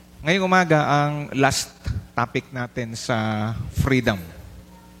Ngayong umaga, ang last topic natin sa freedom.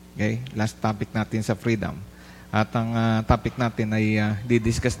 Okay? Last topic natin sa freedom. At ang topic natin ay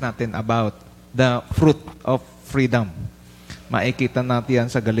didiscuss natin about the fruit of freedom. Makikita natin yan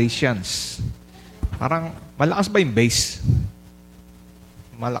sa Galatians. Parang malakas ba yung bass?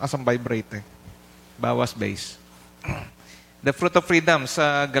 Malakas ang vibrate eh. Bawas bass. The fruit of freedom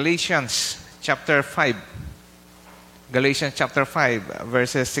sa Galatians chapter 5. Galatians chapter 5,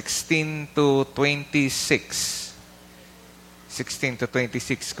 verses 16 to 26. 16 to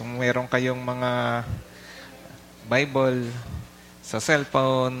 26. Kung meron kayong mga Bible sa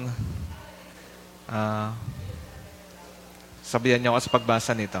cellphone, sabihan niyo ako sa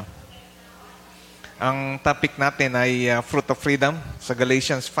pagbasa nito. Ang topic natin ay fruit of freedom sa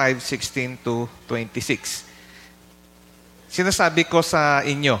Galatians 5, 16 to 26. Sinasabi ko sa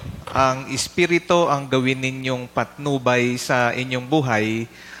inyo, ang Espiritu ang gawin ninyong patnubay sa inyong buhay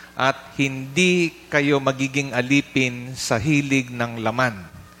at hindi kayo magiging alipin sa hilig ng laman.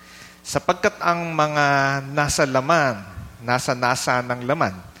 Sapagkat ang mga nasa ng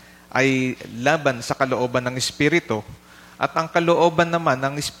laman, ay laban sa kalooban ng Espiritu at ang kalooban naman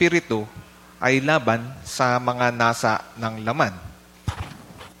ng Espiritu ay laban sa mga nasa ng laman.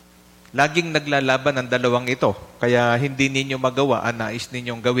 Laging naglalaban ang dalawang ito, kaya hindi ninyo magawa ang nais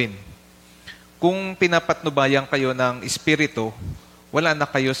ninyong gawin. Kung pinapatnubayan kayo ng Espiritu, wala na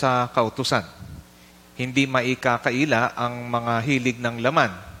kayo sa kautusan. Hindi maikakaila ang mga hilig ng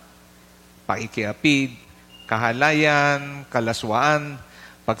laman. Paikiapid, kahalayan, kalaswaan,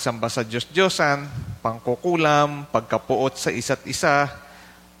 pagsamba sa Diyos-Diyosan, pangkukulam, pagkapuot sa isa't isa,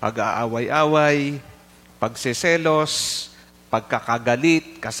 pag-aaway-away, pagseselos,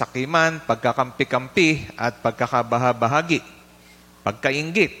 pagkakagalit, kasakiman, pagkakampi-kampi, at pagkakabahabahagi,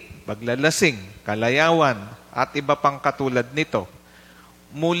 pagkainggit, paglalasing, kalayawan, at iba pang katulad nito.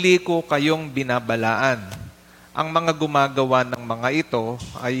 Muli ko kayong binabalaan. Ang mga gumagawa ng mga ito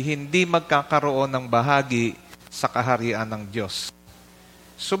ay hindi magkakaroon ng bahagi sa kaharian ng Diyos.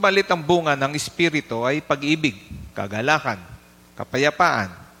 Subalit ang bunga ng Espiritu ay pag-ibig, kagalakan,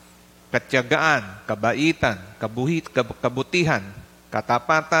 kapayapaan, katyagaan, kabaitan, kabutihan,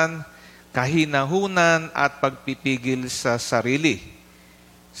 katapatan, kahinahunan, at pagpipigil sa sarili.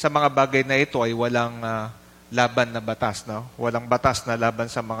 Sa mga bagay na ito ay walang laban na batas, no? Walang batas na laban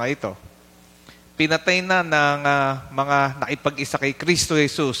sa mga ito. Pinatay na ng mga nakipag-isa kay Kristo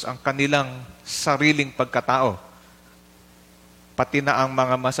Jesus ang kanilang sariling pagkatao, pati na ang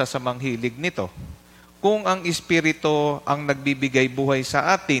mga masasamang hilig nito. Kung ang Espiritu ang nagbibigay buhay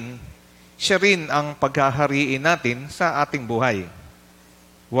sa atin, siya rin ang paghahariin natin sa ating buhay.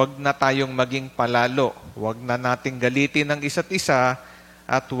 Huwag na tayong maging palalo. Huwag na nating galitin ang isa't isa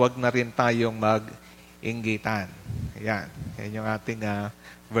at huwag na rin tayong mag-inggitan. Yan. Yan yung ating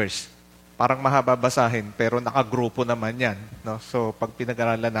verse. Parang mahaba basahin, pero nakagrupo naman yan. No? So, pag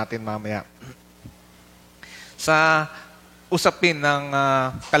pinag-aralan natin mamaya. Sa usapin ng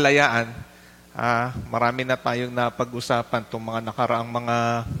kalayaan, marami na tayong napag-usapan itong mga nakaraang mga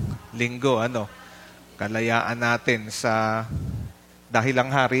linggo, kalayaan natin sa dahil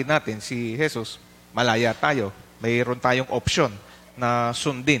ang hari natin, si Jesus, malaya tayo. Mayroon tayong option na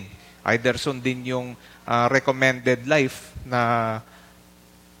sundin. Either sundin yung recommended life na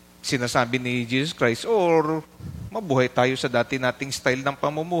sinasabi ni Jesus Christ or mabuhay tayo sa dati nating style ng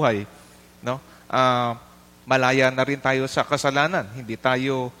pamumuhay. No? Malaya na rin tayo sa kasalanan. Hindi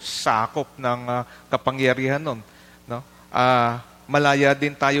tayo sakop ng kapangyarihan nun. No? Malaya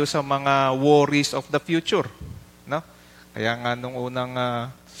din tayo sa mga worries of the future. No? Kaya nga nung unang,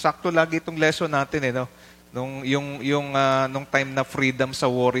 sakto lagi itong lesson natin, no? Nung time na freedom sa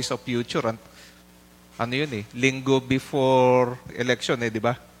worries of future, linggo before election, di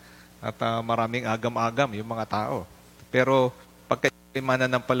ba? At maraming agam-agam yung mga tao. Pero pagka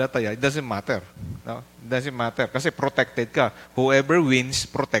mananampalataya, it doesn't matter. No? It doesn't matter. Kasi protected ka. Whoever wins,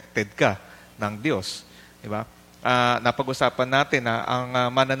 protected ka ng Diyos. Diba? Napag-usapan natin na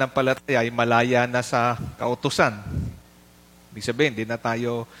ang mananampalataya ay malaya na sa kautusan. Ibig sabihin, hindi na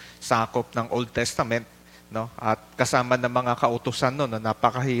tayo sakop ng Old Testament. No? At kasama ng mga kautusan na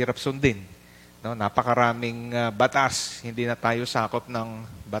napakahirap sundin. No? Napakaraming batas. Hindi na tayo sakop ng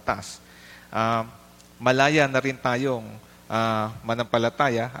batas. Malaya na rin tayong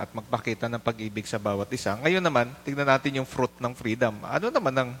manampalataya at magpakita ng pag-ibig sa bawat isa. Ngayon naman, tignan natin yung fruit ng freedom. Ano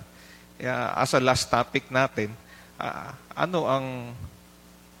naman ang, as a last topic natin, ano ang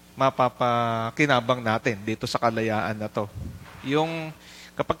mapapakinabang natin dito sa kalayaan na to? Yung,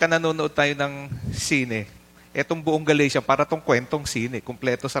 kapag nanonood tayo ng sine, Etong buong Galatia, para tong kwentong sine,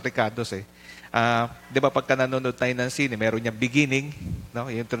 kumpleto sa Ricardos eh. Di ba pagka nanonood tayo ng sine, meron niyang beginning, no?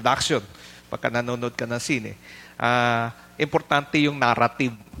 Yung introduction, pagka nanonood ka ng sine. Importante yung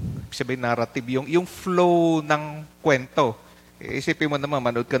narrative. Sabihin narrative, yung flow ng kwento. Isipin mo naman,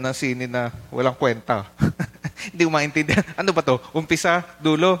 manood ka ng sine na walang kwenta. Hindi mo maintindihan. Ano ba to? Umpisa,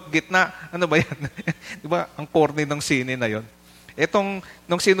 dulo, gitna, ano ba yan? Di ba? Ang corny ng sine na yon.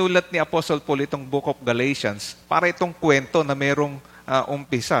 Nung sinulat ni Apostle Paul itong Book of Galatians, para itong kwento na merong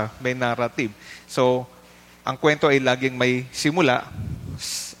umpisa, may narrative. So, ang kwento ay laging may simula.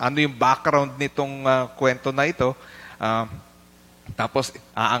 Ano yung background nitong kwento na ito? Tapos,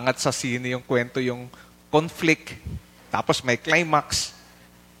 aangat sa scene yung kwento, yung conflict. Tapos, may climax.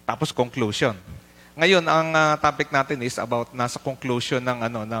 Tapos, conclusion. Ngayon, ang topic natin is about nasa conclusion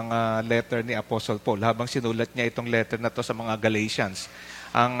ng letter ni Apostle Paul habang sinulat niya itong letter na to sa mga Galatians.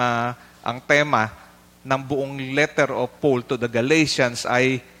 Ang tema ng buong letter of Paul to the Galatians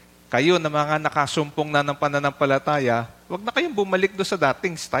ay kayo na mga nakasumpong na ng pananampalataya, huwag na kayong bumalik do sa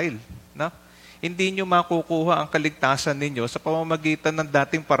dating style. No? Hindi nyo makukuha ang kaligtasan ninyo sa pamamagitan ng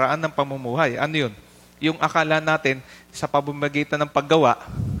dating paraan ng pamumuhay. Ano yun? Yung akala natin sa pamamagitan ng paggawa,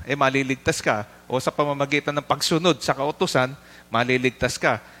 maliligtas ka. O sa pamamagitan ng pagsunod sa kautusan, maliligtas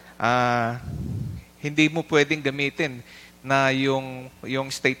ka. Hindi mo pwedeng gamitin na yung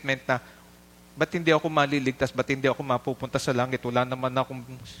statement na, ba't hindi ako maliligtas? Ba't hindi ako mapupunta sa langit? Wala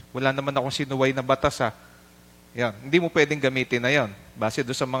naman akong sinuway na batas. Yan. Hindi mo pwedeng gamitin na yan. Base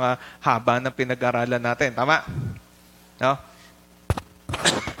doon sa mga haba ng pinag-aralan natin. Tama? No?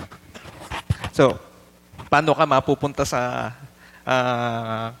 So, paano ka mapupunta sa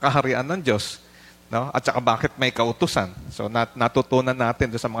kaharian ng Diyos? No? At saka bakit may kautusan? So natutunan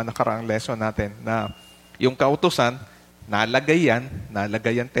natin doon sa mga nakaraang lesson natin na yung kautusan, nalagay yan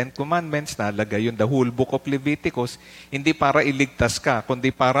 10 Commandments, nalagay yung the whole book of Leviticus, hindi para iligtas ka,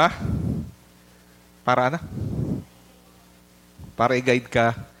 kundi para ano? Para i-guide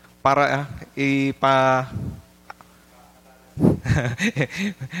ka, para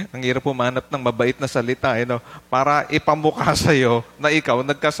ang hirap pumanap ng mabait na salita, para ipamukha sa'yo na ikaw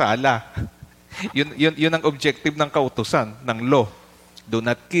nagkasala. Yun ang objective ng kautusan, ng law. Do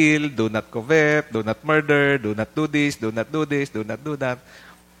not kill, do not covet, do not murder, do not do this, do not do this, do not do that.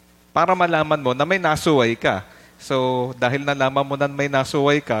 Para malaman mo na may nasuway ka. So, dahil nalaman mo na may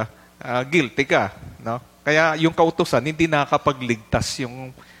nasuway ka, guilty ka. No? Kaya yung kautusan, hindi nakakapagligtas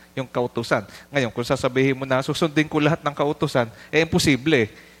yung kautusan. Ngayon, kung sasabihin mo na susundin ko lahat ng kautusan,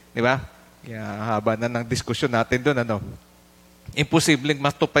 imposible. Di ba? Kaya haba na ng diskusyon natin doon, imposibleng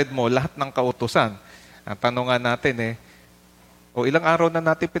matupad mo lahat ng kautusan. Ang tanong nga natin ilang araw na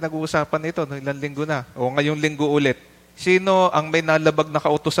natin pinag-uusapan ito, ilang linggo na, o ngayong linggo ulit, sino ang may nalabag na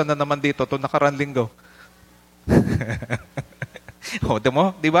kautusan na naman dito itong nakarang linggo?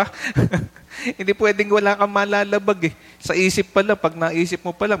 Di ba? Hindi pwedeng wala kang malalabag Sa isip pala, pag naisip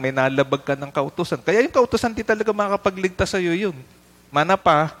mo pala, may nalabag ka ng kautusan. Kaya yung kautusan di talaga makakapagligtas sa'yo yun. Mana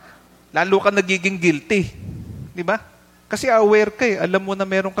pa, lalo ka nagiging guilty. Di ba? Kasi aware ka alam mo na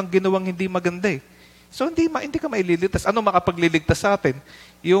meron kang ginawang hindi maganda So hindi ka maililigtas. Ano makapagliligtas sa atin?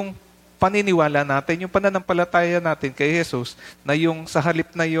 Yung paniniwala natin, yung pananampalataya natin kay Jesus, na yung sa halip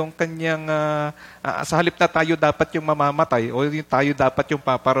na yung kanyang, sa halip na tayo dapat yung mamamatay o yung tayo dapat yung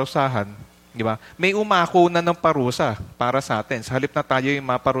paparusahan, di ba? May umako na ng parusa para sa atin. Sa halip na tayo yung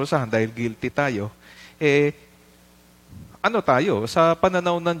maparusahan dahil guilty tayo, ano tayo? Sa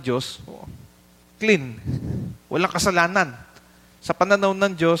pananaw ng Diyos, clean. Walang kasalanan. Sa pananaw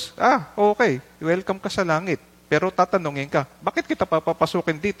ng Diyos, okay, welcome ka sa langit. Pero tatanungin ka, bakit kita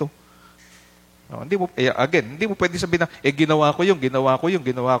papapasukin dito? Hindi mo pwede sabihin na, ginawa ko yun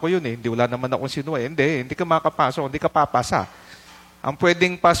Hindi, wala naman akong sinuway. Hindi ka makapasok, hindi ka papasa. Ang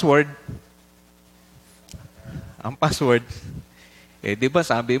pwedeng password, di ba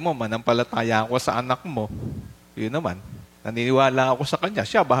sabi mo, manampalataya ako sa anak mo. Yun naman, naniniwala ako sa kanya,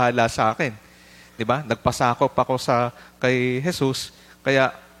 siya bahala sa akin. Di ba? Nagpasakop ako kay Jesus,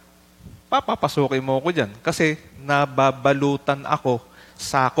 kaya papapasukin mo ako dyan. Kasi nababalutan ako,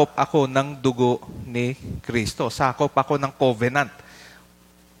 sakop ako ng dugo ni Kristo. Sakop ako ng covenant.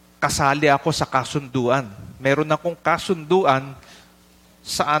 Kasali ako sa kasunduan. Meron akong kasunduan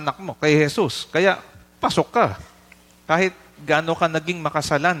sa anak mo, kay Jesus. Kaya pasok ka. Kahit gaano ka naging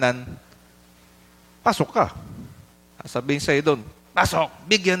makasalanan, pasok ka. Sabihin sa'yo doon, pasok,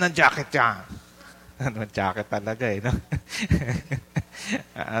 bigyan ng jacket yan. Ano, jacket talaga no?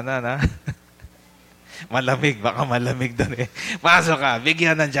 Malamig, baka malamig doon Pasok ka,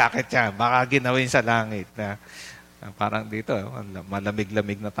 bigyan ng jacket yan. Baka ginawin sa langit. Parang dito,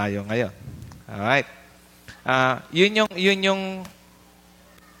 malamig-lamig na tayo ngayon. Alright. Yun yung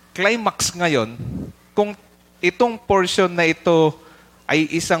climax ngayon. Kung itong portion na ito ay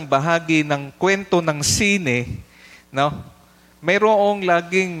isang bahagi ng kwento ng sine, no? Mayroong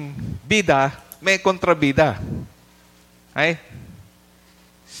laging bida, may kontrabida. Ay?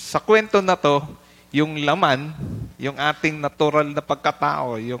 Sa kwento na to, yung laman, yung ating natural na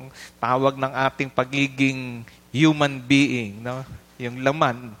pagkatao, yung tawag ng ating pagiging human being, no? Yung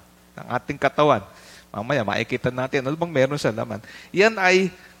laman ng ating katawan. Mamaya makikita natin ano bang meron sa laman. Yan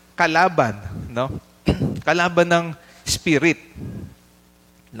ay kalaban, no? Kalaban ng spirit.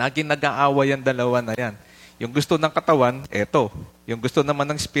 Laging nag-aaway ang dalawa na yan. Yung gusto ng katawan, eto. Yung gusto naman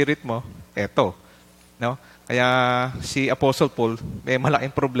ng spirit mo, eto. No? Kaya si Apostle Paul, may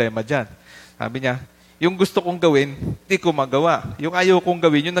malaking problema dyan. Sabi niya, yung gusto kong gawin, di ko magawa. Yung ayaw kong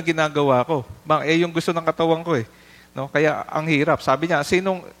gawin, yun ang ginagawa ko. Yung gusto ng katawan ko eh. No? Kaya ang hirap. Sabi niya,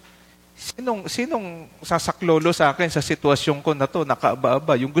 sinong sasaklolo sa akin sa sitwasyon ko na to,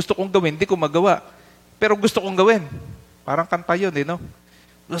 nakaaba-aba. Yung gusto kong gawin, di ko magawa. Pero gusto kong gawin. Parang kanta yun eh, no?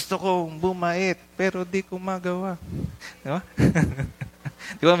 Gusto kong bumait, pero di ko magawa. Di ba?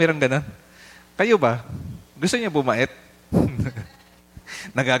 Di ba mayroong ganun? Kayo ba? Gusto niyo bumait?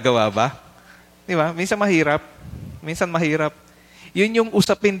 Nagagawa ba? Di ba? Minsan mahirap. Minsan mahirap. Yun yung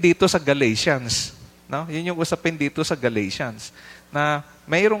usapin dito sa Galatians. No? Yun yung usapin dito sa Galatians. Na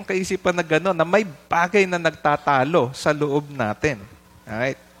mayroong kaisipan na gano'n, na may bagay na nagtatalo sa loob natin.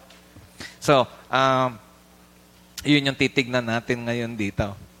 Alright? So, yun yung titignan natin ngayon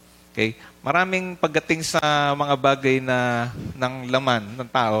dito. Okay? Maraming pagdating sa mga bagay na ng laman ng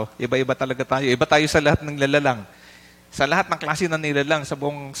tao, iba-iba talaga tayo. Iba tayo sa lahat ng nilalang. Sa lahat ng klase ng nilalang sa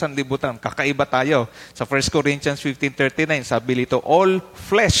buong sanlibutan, kakaiba tayo. Sa 1 Corinthians 15:39, sabi dito, all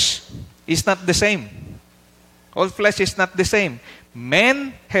flesh is not the same. All flesh is not the same.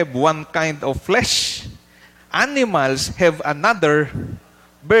 Men have one kind of flesh. Animals have another.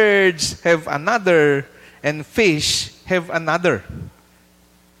 Birds have another. And fish have another.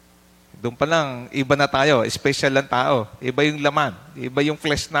 Doon pa lang, iba na tayo. Special lang tao. Iba yung laman. Iba yung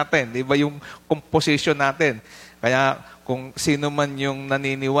flesh natin. Iba yung composition natin. Kaya kung sino man yung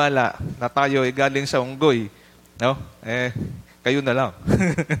naniniwala na tayo ay galing sa unggoy, no? Kayo na lang.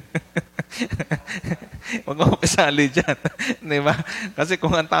 Huwag mo kasali dyan. Diba? Kasi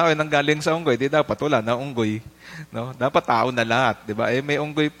kung ang tao ay nanggaling sa unggoy, di dapat wala na unggoy. No? Dapat tao na lahat. Diba? May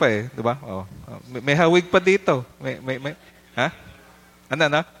unggoy pa eh. Diba? Oh. May hawig pa dito. Ha?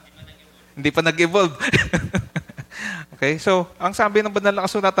 Ano? Hindi pa nag-evolve. Okay? So, ang sabi ng banal na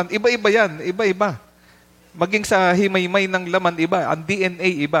kasulatan, iba-iba yan. Iba-iba. Maging sa himay-may ng laman, iba. Ang DNA,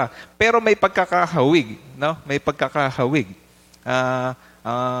 iba. Pero may pagkakahawig. No? May pagkakahawig.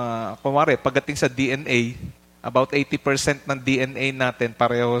 Kumari, pagdating sa DNA, about 80% ng DNA natin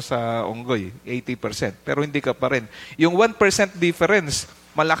pareho sa unggoy. 80%. Pero hindi ka pa rin. Yung 1% difference,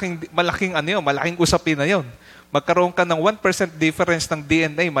 malaking usapin na yon. Magkaroon ka ng 1% difference ng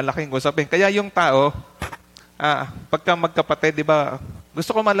DNA, malaking usapin. Kaya yung tao, pagka magkapatid, di ba,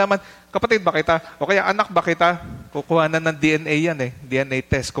 gusto ko malaman, kapatid ba kita? O kaya anak ba kita? Kukuha na ng DNA yan eh. DNA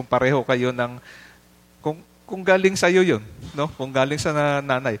test kung pareho kayo ng, kung galing sa'yo yun, no? Kung galing sa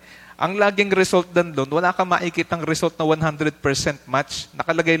nanay. Ang laging result doon, wala kang makikitang result na 100% match.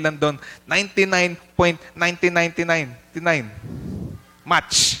 Nakalagay lang doon, 99.9999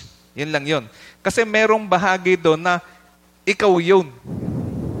 match. Yun lang yun. Kasi merong bahagi doon na ikaw yun.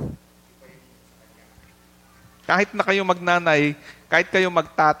 Kahit na kayo magnanay, kahit kayo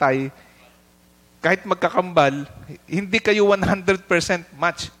magtatay, kahit magkakambal, hindi kayo 100%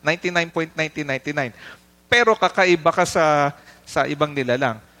 match. 99.9999. Pero kakaiba ka sa ibang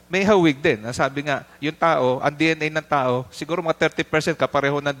nilalang. May hawig din. Sabi nga, yung tao, ang DNA ng tao, siguro mga 30%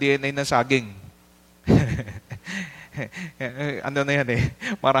 kapareho ng DNA ng saging. Ano na yan eh.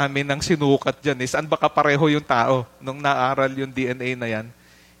 Marami nang sinukat dyan eh. Saan ba kapareho yung tao? Nung naaral yung DNA na yan,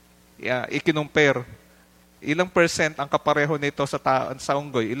 ikinumpare. Ilang percent ang kapareho nito sa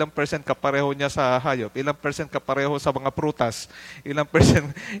unggoy? Ilang percent kapareho niya sa hayop? Ilang percent kapareho sa mga prutas? Ilang percent?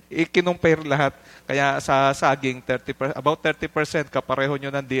 Ikinumpare lahat. Kaya sa saging, about 30% kapareho nyo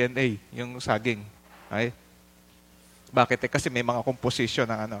ng DNA, yung saging. Ay? Bakit? Kasi may mga composition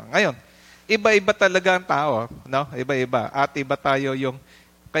ng ano. Ngayon, iba-iba talaga ang tao. No? Iba-iba. At iba tayo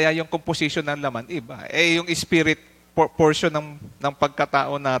kaya yung composition ng laman, iba. Yung spirit portion ng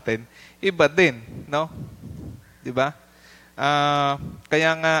pagkatao natin, iba din. No? Diba? Kaya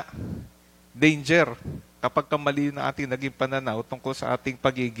nga, danger kapag mali na ating naging pananaw tungkol sa ating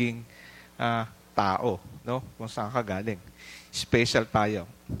pagiging tao. No? Kung saan ka galing. Special tayo.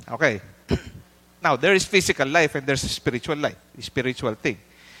 Okay. Now, there is physical life and there's spiritual life. Spiritual thing.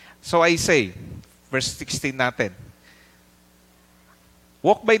 So I say, Verse 16 natin.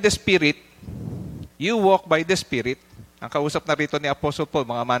 Walk by the Spirit. You walk by the Spirit. Ang kausap na rito ni Apostle Paul,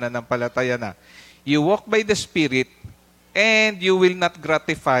 mga mananampalataya na. You walk by the Spirit and you will not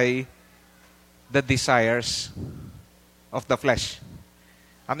gratify the desires of the flesh.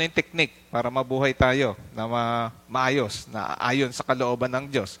 Ano yung technique para mabuhay tayo na maayos, na ayon sa kalooban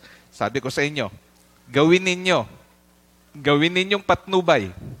ng Diyos? Sabi ko sa inyo, gawin ninyong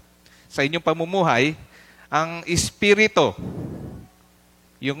patnubay sa inyong pamumuhay ang Espiritu.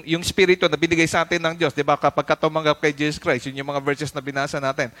 Yung Espiritu na binigay sa atin ng Diyos, di ba, kapag tumanggap kay Jesus Christ, yun yung mga verses na binasa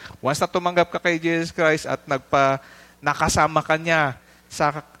natin. Once na tumanggap ka kay Jesus Christ at nakasama ka niya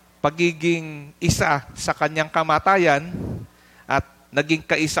sa pagiging isa sa kanyang kamatayan at naging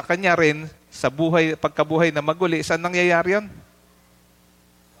kaisa ka niya rin sa pagkabuhay na maguli, saan nangyayari yun?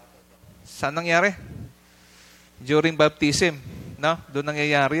 Saan nangyari? During baptism. No? Doon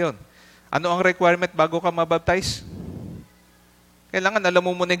nangyayari yun. Ano ang requirement bago ka mabaptize? Kailangan alam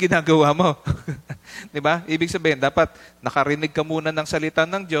mo muna yung ginagawa mo. Di ba? Ibig sabihin, dapat nakarinig ka muna ng salita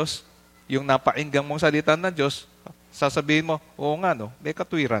ng Diyos, yung napainggang mong salita ng Diyos, sasabihin mo, oo nga, no, may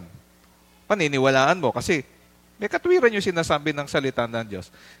katwiran. Paniniwalaan mo kasi may katwiran yung sinasabi ng salita ng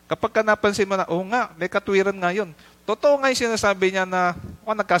Diyos. Kapag ka napansin mo na, oo nga, may katwiran nga yun. Totoo nga yung sinasabi niya na,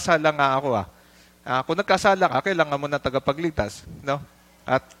 nagkasala nga ako kung nagkasala ka, kailangan mo na tagapagligtas. No?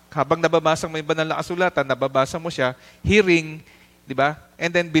 At habang nababasa mo yung banal na kasulatan, nababasa mo siya, hearing, di ba?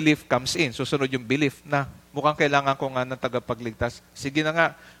 And then belief comes in. Susunod yung belief na mukhang kailangan ko nga ng tagapagligtas. Sige na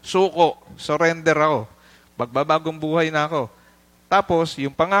nga, suko, surrender ako. Magbabagong buhay na ako. Tapos,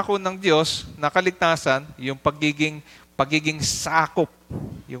 yung pangako ng Diyos na kaligtasan, yung pagiging sakop,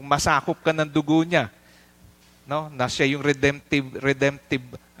 yung masakop ka ng dugo niya, no? Na siya yung redemptive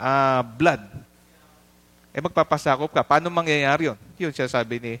blood. Magpapasakop ka. Paano mangyayari yun? Yun siya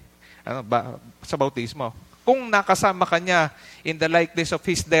sabi ni sa bautismo. Kung nakasama ka niya in the likeness of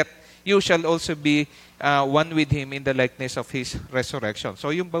His death, you shall also be one with Him in the likeness of His resurrection.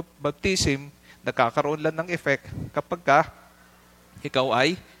 So yung baptism, nagkakaroon lang ng effect kapag ikaw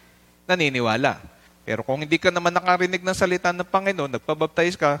ay naniniwala. Pero kung hindi ka naman nakarinig ng salita ng Panginoon,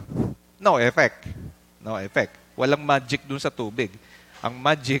 nagpabaptize ka, no effect. No effect. Walang magic dun sa tubig. Ang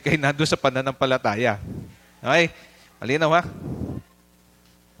magic ay nandun sa pananampalataya. Okay? Malinaw ha?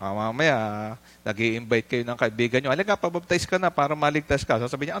 Mamaya, nag-i-invite kayo ng kaibigan nyo. Alika, pabaptize ka na para maligtas ka.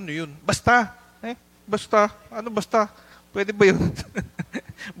 Sasabihin niya, ano yun? Basta. Basta. Ano basta? Pwede ba yun?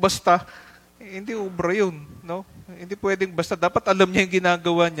 Basta. Hindi ubra yun. No? Hindi pwedeng basta. Dapat alam niya yung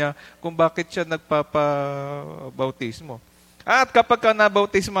ginagawa niya kung bakit siya nagpapabautismo. At kapag ka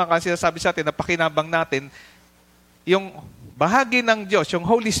nabautismo, kasi sabi sa atin, napakinabang natin, yung bahagi ng Diyos, yung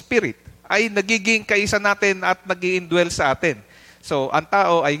Holy Spirit, ay nagiging kaisa natin at nag-i-indwell sa atin. So, ang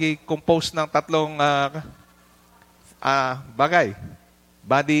tao ay composed ng tatlong bagay.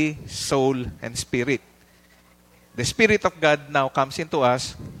 Body, soul, and spirit. The Spirit of God now comes into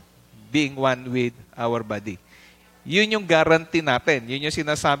us, being one with our body. Yun yung guarantee natin. Yun yung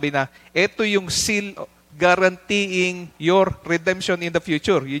sinasabi na, ito yung seal guaranteeing your redemption in the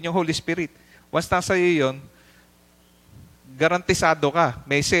future. Yun yung Holy Spirit. Once nasa iyo yun, garantisado ka.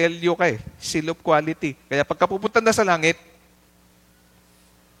 May selyo ka seal of quality. Kaya pagka pupunta na sa langit,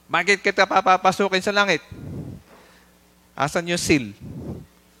 bakit kita papapasukin sa langit? Asan yung seal?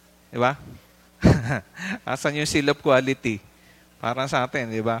 Di ba? Asan yung seal of quality? Parang sa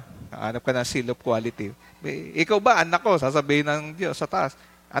atin, di ba? Hanap ka ng seal of quality. Ikaw ba, anak ko? Sasabihin ng Diyos sa taas.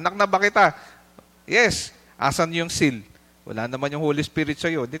 Anak na ba kita? Yes. Asan yung seal? Wala naman yung Holy Spirit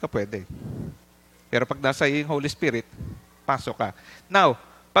sa iyo. Hindi ka pwede. Pero pag nasa iyo yung Holy Spirit, pasok ka. Now,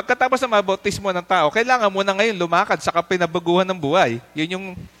 pagkatapos na mabautismo ng tao, kailangan mo na ngayon lumakad sa kapinabaguhan ng buhay. Yun yung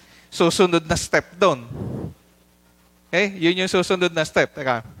susunod na step doon. Okay? Yun yung susunod na step.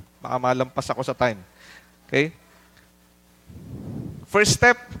 Teka, baka malampas ako sa time. Okay? First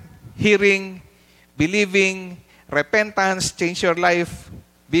step, hearing, believing, repentance, change your life,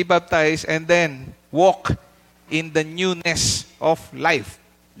 be baptized, and then walk in the newness of life.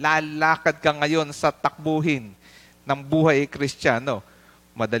 Lalakad ka ngayon sa takbuhin ng buhay Kristiyano.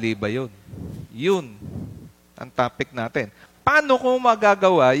 Madali ba yun? Yun ang topic natin. Paano kung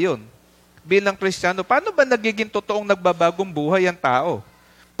magagawa yun? Bilang Kristiyano, paano ba nagiging totoong nagbabagong buhay ang tao?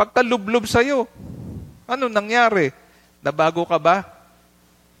 Pagkalublob sa'yo, ano nangyari? Nabago ka ba?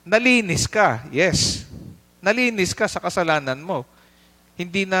 Nalinis ka. Yes. Nalinis ka sa kasalanan mo.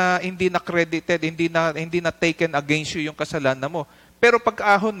 Hindi na credited, hindi na taken against you yung kasalanan mo. Pero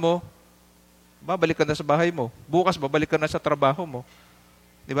pag-ahon mo, babalik ka na sa bahay mo. Bukas babalik ka na sa trabaho mo.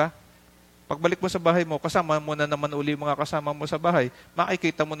 Di ba? Pagbalik mo sa bahay mo, kasama mo na naman uli yung mga kasama mo sa bahay.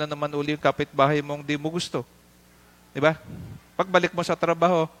 Makikita mo na naman uli yung kapitbahay mong di mo gusto. Di ba? Pagbalik mo sa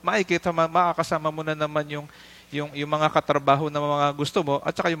trabaho, makakasama mo na naman yung mga katrabaho na mga gusto mo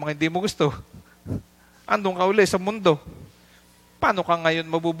at saka yung mga hindi mo gusto. Andun ka uli sa mundo. Paano ka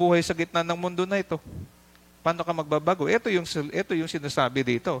ngayon mabubuhay sa gitna ng mundo na ito? Paano ka magbabago? Ito yung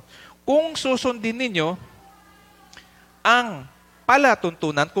sinasabi dito. Kung susundin ninyo ang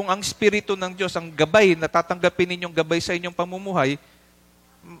palatuntunan, kung ang Espiritu ng Diyos, ang gabay, natatanggapin ninyong gabay sa inyong pamumuhay,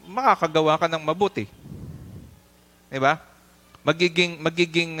 makakagawa ka ng mabuti. Diba?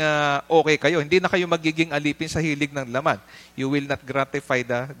 Magiging okay kayo. Hindi na kayo magiging alipin sa hilig ng laman. You will not gratify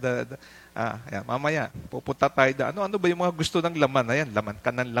mamaya, pupunta tayo ano ba yung mga gusto ng laman? Ayan, laman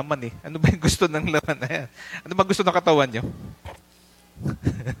ka ng laman eh. Ano ba yung gusto ng laman? Ayan. Ano ba gusto ng katawan nyo?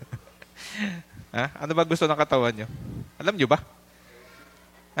 Ano ba gusto ng katawan nyo? Alam nyo ba?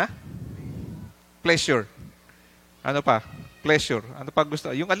 Pleasure. Ano pa? Pleasure. Ano pa gusto?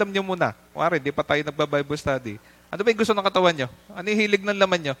 Yung alam nyo muna. Kuwari, di pa tayo nagba-Bible study. Ano ba yung gusto ng katawan nyo? Ano yung hilig ng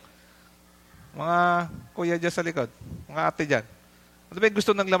laman nyo? Mga kuya dyan sa likod. Mga ate dyan. Ano ba yung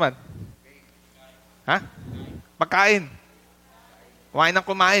gusto ng laman? Pagkain. Kumain ng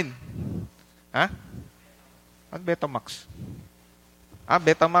kumain. Ano Betamax?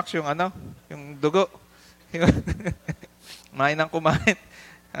 Betamax yung ano? Yung dugo. Kumain ng kumain.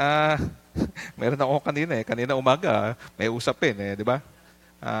 Meron ako kanina umaga, may usapin di ba?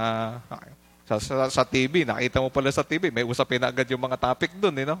 Sa TV, nakita mo pala sa TV, may usapin na agad yung mga topic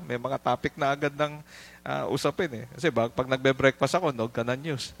doon, no? May mga topic na agad ng usapin Kasi pag nagbe-breakfast ako, nood ka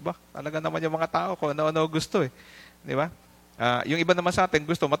ng news. Diba? Talaga naman yung mga tao ko, ano-ano gusto Di ba? Yung iba naman sa atin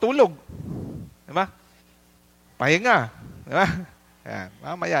gusto matulog. Di ba? Pahinga. Di ba? Yan.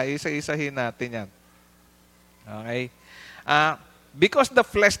 Mamaya, isa-isahin natin yan. Okay? Because the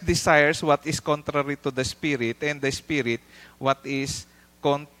flesh desires what is contrary to the Spirit, and the Spirit what is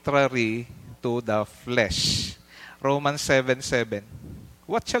contrary to the flesh. Romans 7:7.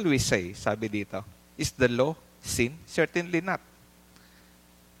 What shall we say? Sabi dito. Is the law sin? Certainly not.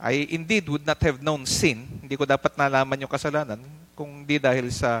 I indeed would not have known sin. Hindi ko dapat nalaman yung kasalanan kung di dahil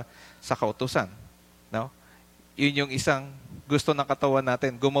sa kautusan. No? Yun yung isang gusto ng katawan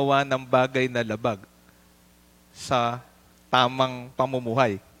natin, gumawa ng bagay na labag sa tamang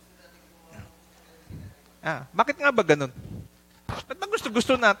pamumuhay. Bakit nga ba ganun? Ba't ba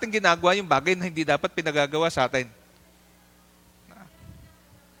gusto natin ginagawa yung bagay na hindi dapat pinagagawa sa atin?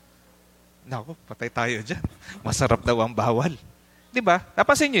 Naku, patay tayo dyan. Masarap daw ang bawal. Di ba?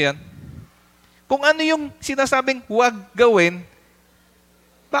 Napansin nyo yan? Kung ano yung sinasabing huwag gawin,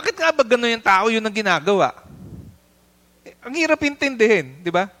 bakit nga ba ganun yung tao yun ang ginagawa? Ang hirap intindihin,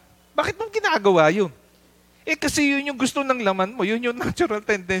 di ba? Bakit mo ginagawa yun? Kasi yun yung gusto ng laman mo. Yun yung natural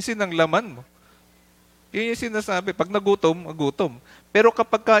tendency ng laman mo. Yun yung sinasabi. Pag nagutom, gutom. Pero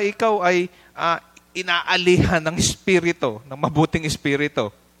kapag ka ikaw ay inaalihan ng espiritu, ng mabuting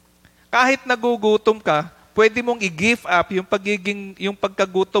espiritu, kahit nagugutom ka, pwede mong i-give up yung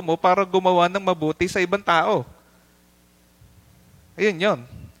pagkagutom mo para gumawa ng mabuti sa ibang tao. Ayun yun.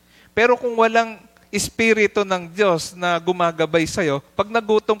 Pero kung walang Espiritu ng Diyos na gumagabay sa'yo, pag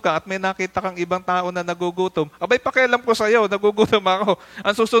nagutom ka at may nakita kang ibang tao na nagugutom, abay pakialam ko sa'yo, nagugutom ako.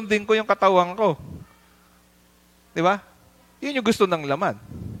 Ang susundin ko yung katawan ko. Di ba? Yun yung gusto ng laman.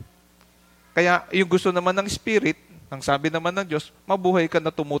 Kaya yung gusto naman ng Spirit, ang sabi naman ng Diyos, mabuhay ka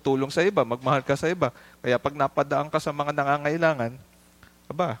na tumutulong sa iba, magmahal ka sa iba. Kaya pag napadaan ka sa mga nangangailangan,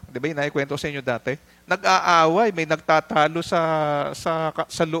 di ba yung naikwento sa inyo dati? Nag-aaway, may nagtatalo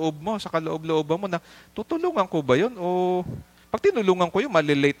sa loob mo, sa kaloob-looban mo na, tutulungan ko ba yun? O pag tinulungan ko yun,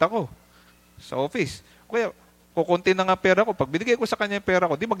 malilate ako sa office. Kaya, kukunti na nga pera ko. Pag binigay ko sa kanya yung pera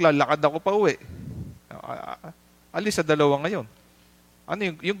ko, di maglalakad ako pa uwi. Alis sa dalawa ngayon. Ano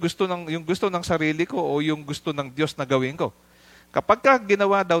yung gusto ng sarili ko o yung gusto ng Diyos na gawin ko? Kapag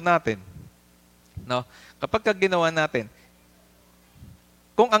ginawa natin,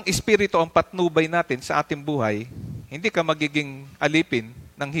 kung ang Espiritu ang patnubay natin sa ating buhay, hindi ka magiging alipin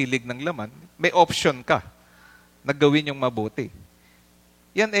ng hilig ng laman, may option ka na gawin yung mabuti.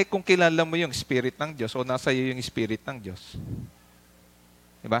 Yan kung kilala mo yung Spirit ng Diyos o nasa iyo yung Spirit ng Diyos.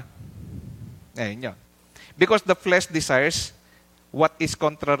 Diba? Ayun yun. Because the flesh desires what is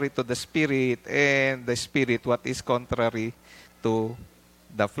contrary to the Spirit, and the Spirit what is contrary to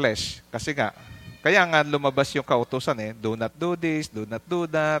the flesh. Kasi kaya nga lumabas yung kautusan do not do this, do not do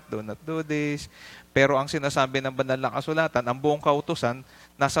that, do not do this. Pero ang sinasabi ng banal na kasulatan, ang buong kautusan,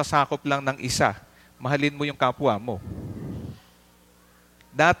 nasasakop lang ng isa. Mahalin mo yung kapwa mo.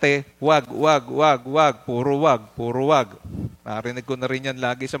 Dati, wag, puro wag. Narinig ko na rin yan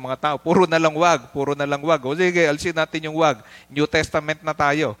lagi sa mga tao. Puro na lang wag, puro na lang wag. O sige, alisin natin yung wag. New Testament na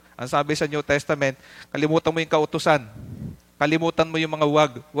tayo. Ang sabi sa New Testament, kalimutan mo yung kautusan. Kalimutan mo yung mga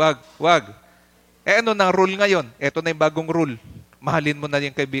wag, wag, wag. Ano na rule ngayon? Ito na yung bagong rule. Mahalin mo na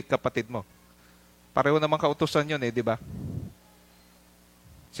yung kapatid mo. Pareho naman kautusan yun di ba?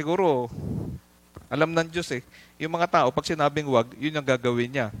 Siguro, alam ng Diyos yung mga tao, pag sinabing wag, yun ang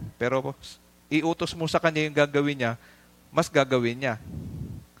gagawin niya. Pero iutos mo sa kanya yung gagawin niya, mas gagawin niya.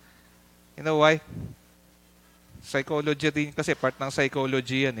 You know why? Psychology din kasi, part ng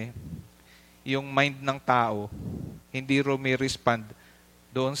psychology yan Yung mind ng tao, hindi respond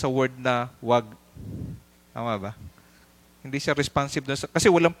doon sa word na wag. Tama ba? Hindi siya responsive doon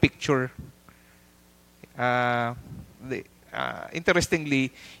kasi walang picture.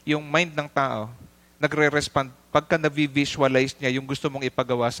 Interestingly, yung mind ng tao, nagre-respond pagka na-visualize niya yung gusto mong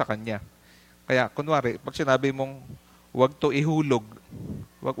ipagawa sa kanya. Kaya, kunwari, pag sinabi mong wag to ihulog.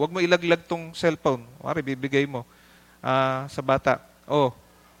 Wag mo ilaglag tong cellphone. Mari, bibigay mo sa bata.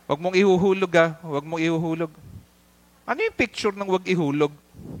 Wag mong ihuhulog Wag mong ihuhulog. Ano yung picture ng wag ihulog?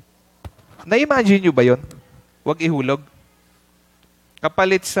 Na-imagine nyo ba yun? Wag ihulog?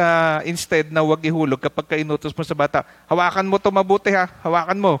 Kapalit sa instead na wag ihulog, kapag inutos mo sa bata, hawakan mo to mabuti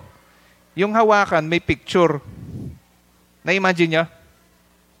hawakan mo. Yung hawakan, may picture. Na-imagine nyo?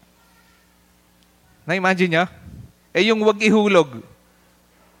 Na-imagine nyo? Yung wag ihulog.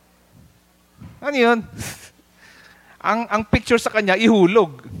 Ano yun? ang picture sa kanya,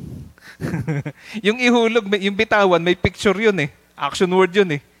 ihulog. Yung ihulog, yung bitawan, may picture yun Action word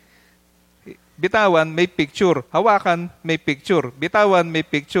yun Bitawan, may picture. Hawakan, may picture. Bitawan, may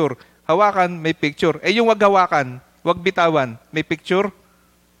picture. Hawakan, may picture. Yung wag hawakan, wag bitawan, may picture?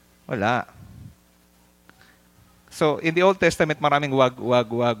 Wala. So, in the Old Testament, maraming wag, wag,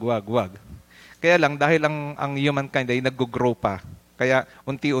 wag, wag, wag. Kaya lang, dahil ang humankind ay nag-grow pa, kaya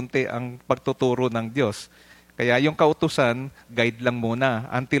unti-unti ang pagtuturo ng Diyos. Kaya yung kautusan, guide lang muna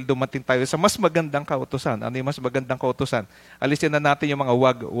until dumating tayo sa mas magandang kautusan. Ano yung mas magandang kautusan? Alisin na natin yung mga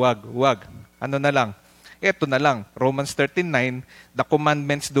wag, wag, wag. Ano na lang? Ito na lang. Romans 13:9, the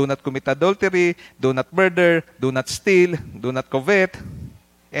commandments, do not commit adultery, do not murder, do not steal, do not covet,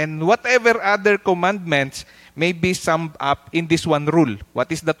 and whatever other commandments may be summed up in this one rule.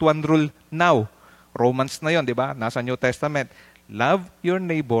 What is that one rule now? Romans na yon, di ba? Nasa New Testament. Love your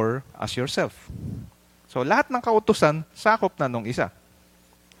neighbor as yourself. So, lahat ng kautusan, sakop na nung isa.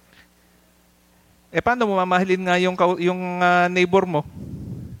 Paano mo mamahalin nga yung neighbor mo?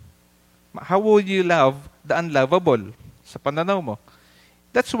 How would you love the unlovable sa pananaw mo?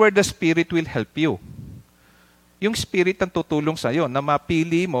 That's where the Spirit will help you. Yung Spirit ang tutulong sa'yo na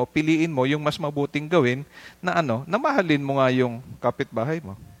piliin mo yung mas mabuting gawin na na mahalin mo nga yung kapitbahay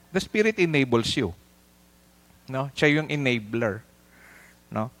mo. The Spirit enables you. No? Siya yung enabler.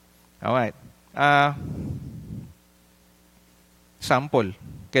 No? Alright. Sample.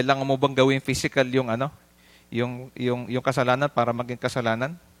 Kailangan mo bang gawin physical yung kasalanan para maging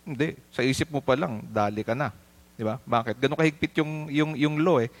kasalanan? Hindi. Sa isip mo pa lang, dali ka na. Di ba? Bakit? Ganun kahigpit yung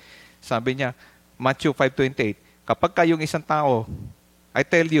law Sabi niya, Matthew 5:28, kapag kayong isang tao, I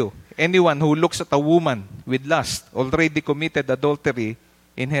tell you, anyone who looks at a woman with lust already committed adultery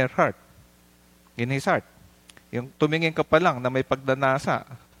in her heart. In his heart. Yung tumingin ka pa lang na may pagdanasa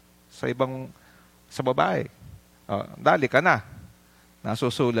sa babae. Dali ka na.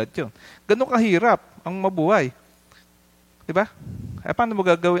 Nasusulat yun. Ganun kahirap ang mabuhay. Diba? Paano mo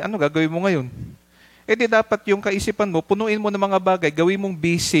gagawin? Ano gagawin mo ngayon? Di dapat yung kaisipan mo, punuin mo ng mga bagay, gawin mong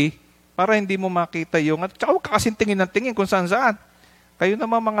busy para hindi mo makita yung, at saka huwag ka kasing tingin ng tingin kung saan-saan. Kayo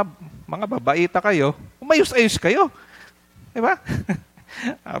naman mga babaita kayo, umayos-ayos kayo. Diba?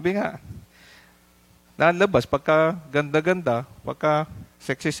 Sabi nga, lalabas pagka ganda-ganda, pagka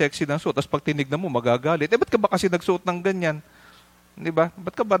sexy-sexy ng suot, tapos pag tinignan mo, magagalit. Ba't ka ba kasi nagsuot ng ganyan? Di ba?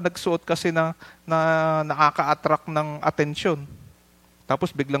 Ba't ka ba nagsuot kasi na nakaka-attract ng atensyon?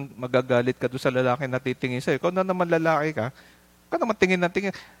 Tapos biglang magagalit ka doon sa lalaki na titingin sa'yo. Kung na naman lalaki ka, naman tingin na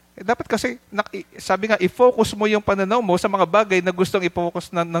tingin. Dapat kasi, sabi nga, i-focus mo yung pananaw mo sa mga bagay na gustong i-focus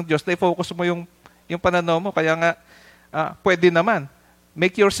ng Diyos, na i-focus mo yung pananaw mo. Kaya nga, pwede naman.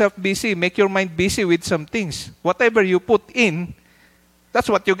 Make yourself busy. Make your mind busy with some things. Whatever you put in, that's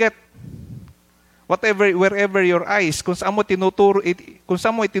what you get. Wherever your eyes, kung saan mo tinutuon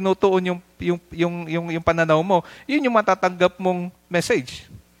yung pananaw mo, yun yung matatanggap mong message.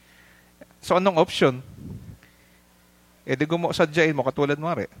 So, anong option? Di sadyain mo, katulad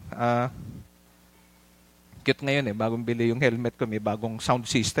mo, cute ngayon bagong bili yung helmet ko, may bagong sound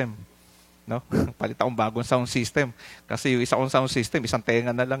system. No? Palit akong bagong sound system. Kasi yung isa kong sound system, isang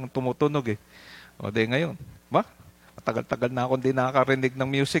tenga na lang tumutunog O, ngayon. Ba? Tagal-tagal na akong di nakakarinig ng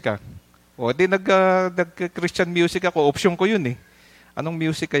music O di nag-Christian music ako, option ko yun eh. Anong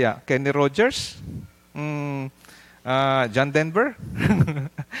music kaya? Kenny Rogers? John Denver?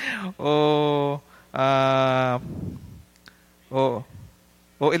 o, ah, o,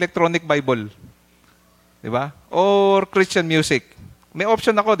 o electronic Bible? Di ba? Or Christian music? May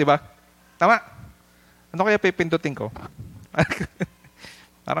option ako, di ba? Tama? Ano kaya pipindutin ko?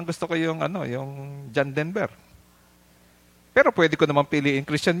 Parang gusto ko yung John Denver. Pero pwede ko naman piliin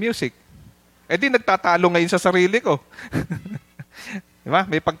Christian music. Eh di nagtatalo ngayon sa sarili ko. Diba?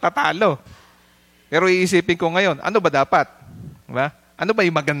 May pagtatalo. Pero iisipin ko ngayon, ano ba dapat? Diba? Ano ba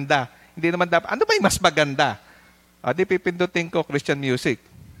yung maganda? Hindi naman dapat. Ano ba yung mas maganda? O di pipindutin ko Christian music.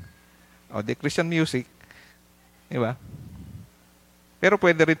 O di Christian music. Diba? Pero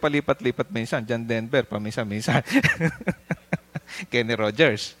pwede rin palipat-lipat minsan. John Denver, paminsan-minsan. Kenny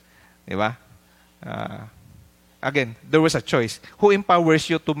Rogers. Diba? Again, there was a choice. Who empowers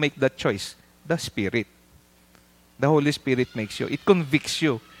you to make that choice? The Spirit. The Holy Spirit makes you. It convicts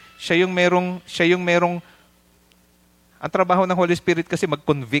you. Siya yung merong, ang trabaho ng Holy Spirit kasi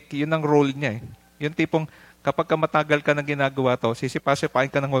mag-convict. Yun ang role niya eh. Yung tipong, kapag matagal ka ng ginagawa to, sisipa-sipain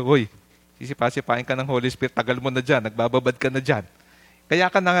ka ng Holy Spirit, tagal mo na dyan, nagbababad ka na dyan. Kaya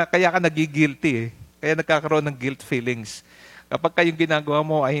ka nagigilty eh. Kaya nagkakaroon ng guilt feelings. Kapag kayong ginagawa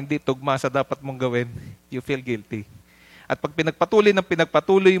mo ay hindi tugma sa dapat mong gawin, you feel guilty. At pag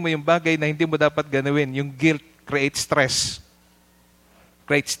pinagpatuloy mo yung bagay na hindi mo dapat gawin, yung guilt creates stress.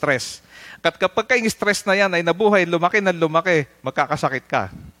 Creates stress. At kapag kayong stress na yan ay nabuhay, lumaki, magkakasakit ka.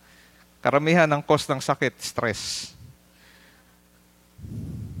 Karamihan ng cause ng sakit, stress.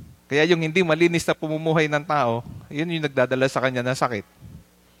 Kaya yung hindi malinis na pumumuhay ng tao, yun yung nagdadala sa kanya ng sakit.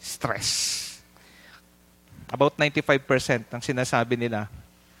 Stress. About 95% ang sinasabi nila.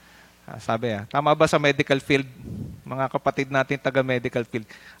 Sabi tama ba sa medical field? Mga kapatid natin taga-medical field.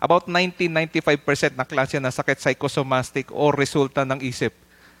 About 90-95% na klase ng sakit psychosomatic o resulta ng isip.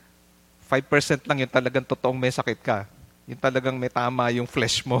 5% lang yung talagang totoong may sakit ka. Yung talagang may tama yung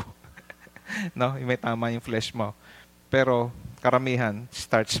flesh mo. No? Yung may tama yung flesh mo. Pero karamihan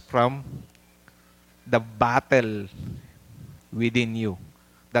starts from the battle within you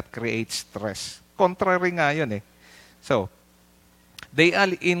that creates stress. Contrary nga yun eh. So, they are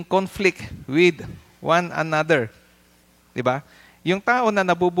in conflict with one another. Diba? Yung tao na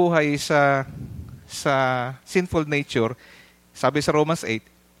nabubuhay sa sinful nature, sabi sa Romans 8,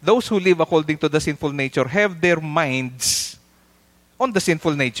 those who live according to the sinful nature have their minds on the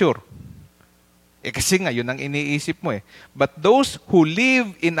sinful nature. Kasi nga, yun ang iniisip mo eh. But those who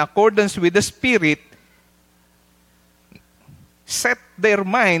live in accordance with the Spirit set their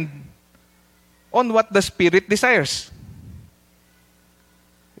mind on what the Spirit desires.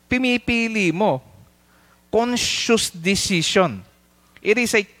 Pimipili mo. Conscious decision. It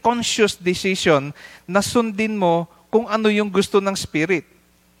is a conscious decision na sundin mo kung ano yung gusto ng Spirit.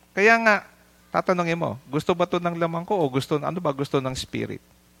 Kaya nga, tatanungin mo, gusto ba ito ng lamang ko o ano ba gusto ng Spirit?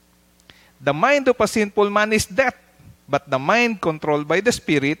 The mind of a sinful man is death, but the mind controlled by the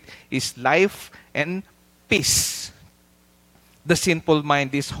Spirit is life and peace. The sinful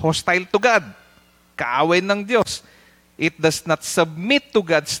mind is hostile to God. Kaaway ng Diyos. It does not submit to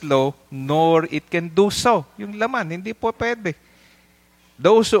God's law, nor it can do so. Yung laman, hindi po pwede.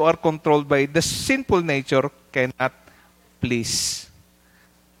 Those who are controlled by the sinful nature cannot please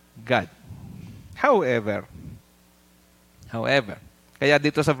God. However, kaya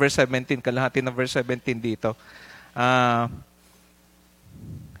dito sa verse 17, kalahati ng verse 17 dito,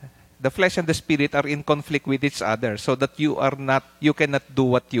 the flesh and the spirit are in conflict with each other so that you cannot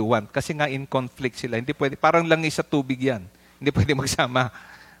do what you want. Kasi nga in conflict sila. Hindi pwede, parang langis sa tubig yan. Hindi pwede magsama.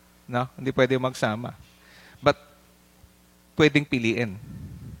 No? Hindi pwede magsama. But, pwedeng piliin.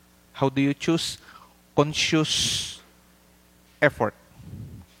 How do you choose? Conscious effort.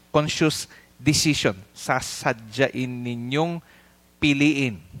 Conscious decision. Sasadyain ninyong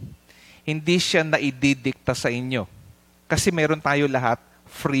piliin. Hindi siya naididikta sa inyo. Kasi meron tayo lahat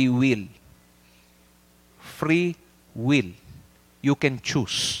free will. Free will. You can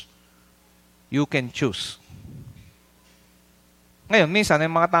choose. You can choose. Ngayon, minsan,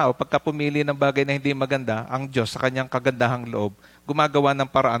 yung mga tao, pagka pumili ng bagay na hindi maganda, ang Diyos sa kanyang kagandahang loob, gumagawa ng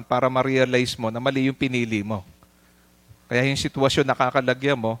paraan para ma-realize mo na mali yung pinili mo. Kaya yung sitwasyon na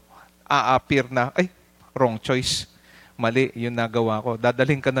kakalagyan mo, a-appear na, wrong choice. Mali yung nagawa ko.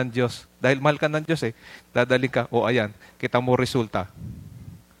 Dadalhin ka ng Diyos. Dahil mahal ka ng Diyos dadalhin ka, ayan, kita mo resulta.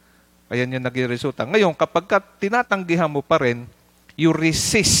 Ayan yung naging resulta. Ngayon, kapag tinatanggihan mo pa rin, you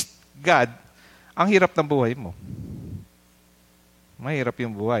resist God, ang hirap ng buhay mo. Mahirap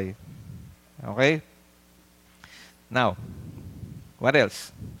yung buhay. Okay? Now, what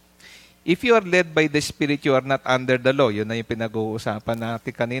else? If you are led by the Spirit, you are not under the law. Yun na yung pinag-uusapan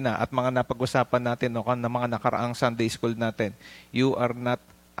natin kanina. At mga napag-usapan natin no, na mga nakaraang Sunday school natin. You are not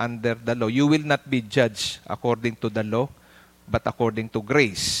under the law. You will not be judged according to the law, but according to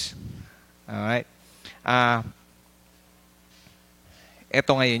grace. Alright?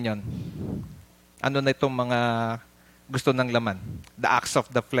 Ito ngayon yun. Ano na itong mga gusto ng laman? The acts of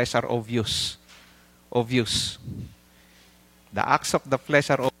the flesh are obvious. Obvious. The acts of the flesh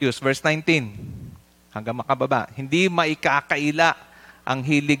are obvious. Verse 19, hanggang makababa. Hindi maikakaila ang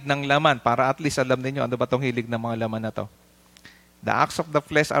hilig ng laman. Para at least alam niyo ano ba itong hilig ng mga laman na to. The acts of the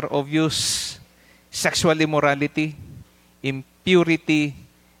flesh are obvious. Sexual immorality, impurity,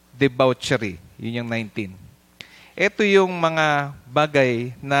 debauchery. Yun yung 19. Ito yung mga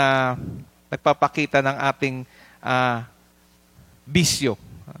bagay na nagpapakita ng ating bisyo.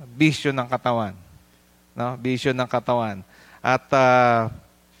 Bisyo ng katawan. No? Bisyo ng katawan. At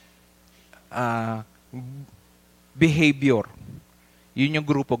behavior. Yun yung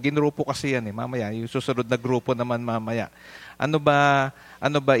grupo. Ginrupo kasi yan mamaya. Yung susunod na grupo naman mamaya. Ano ba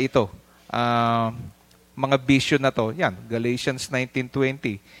ito? Mga bisyo na to. Yan, Galatians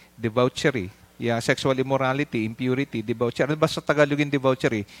 19:20. Debauchery. Yeah, sexual immorality, impurity, debauchery. Ano ba sa Tagalog yung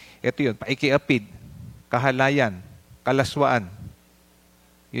debauchery? Ito yun, paikiapid, kahalayan, kalaswaan.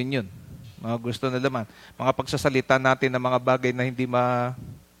 Yun. Mga gusto na laman. Mga pagsasalita natin ng mga bagay na hindi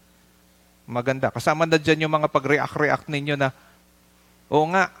maganda. Kasama na dyan yung mga pag-react ninyo na, oo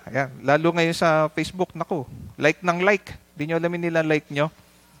nga, yan, lalo ngayon sa Facebook, naku, like ng like. Hindi nyo alamin nila like nyo.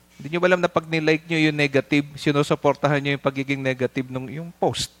 Hindi nyo alam na pag nilike nyo yung negative, sinusuportahan nyo yung pagiging negative ng yung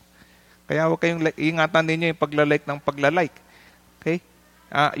post. Kaya huwag kayong ingatan ninyo yung paglalike ng paglalike. Okay?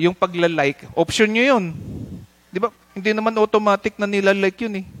 Yung paglalike, option nyo yun. Di ba? Hindi naman automatic na nilalike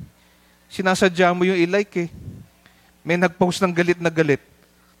yun Sinasadya mo yung i-like May nag-post ng galit na galit.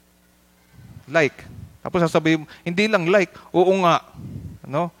 Like. Tapos sasabihin mo, hindi lang like, oo nga.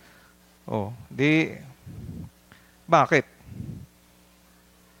 Ano? Bakit?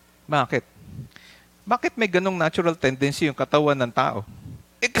 Bakit may ganong natural tendency yung katawan ng tao?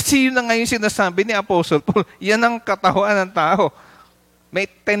 Kasi yun na nga yung sinasabi ni Apostle Paul. Yan ang katawan ng tao. May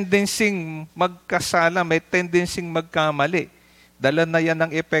tendencing magkasala, may tendencing magkamali. Dala na yan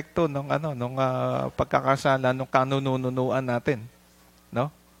ng epekto nung pagkakasala, nung kanununuan natin. No?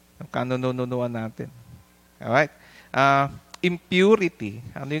 Nung kanununuan natin. Alright? Impurity.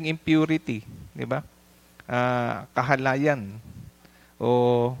 Ano yung impurity? Di ba? Kahalayan.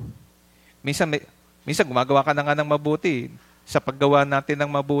 O minsan gumagawa ka na nga ng mabuti. Sa paggawa natin ng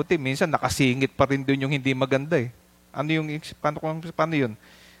mabuti, minsan nakasingit pa rin doon yung hindi maganda paano yun?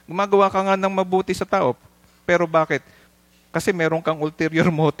 Gumagawa ka nga ng mabuti sa tao, pero bakit? Kasi meron kang ulterior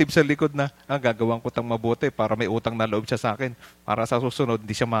motive sa likod na, gagawin ko tang mabuti para may utang na loob siya sa akin, para sa susunod,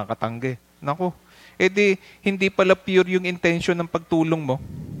 hindi siya makakatanggi. Naku, hindi pala pure yung intention ng pagtulong mo.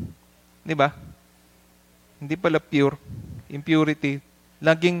 Di ba? Hindi pala pure. Impurity.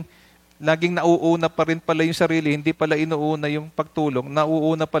 Laging nauuna pa rin pala yung sarili, hindi pala inuuna yung pagtulong,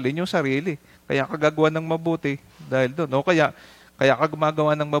 nauuna pa rin yung sarili. Kaya ka gagawa ng mabuti dahil doon. O kaya ka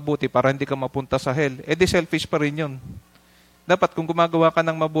gumagawa ng mabuti para hindi ka mapunta sa hell. Di selfish pa rin yun. Dapat kung gumagawa ka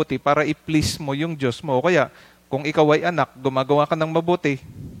ng mabuti para i-please mo yung Diyos mo. O kaya kung ikaw ay anak, gumagawa ka ng mabuti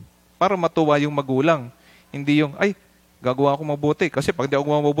para matuwa yung magulang. Hindi yung, gagawa ako mabuti. Kasi pag di ako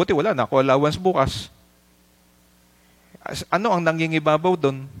gumawa mabuti, wala na ako allowance bukas. Ano ang nangingibabaw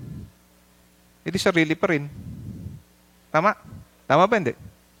doon? Hindi sarili pa rin. Tama? Tama ba hindi?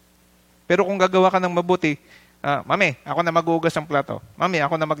 Pero kung gagawa ka ng mabuti, Mami, ako na maghuhugas ng plato. Mami,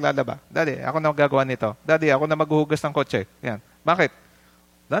 ako na maglalaba. Daddy, ako na magagawa nito. Daddy, ako na maghuhugas ng kotse. Yan. Bakit?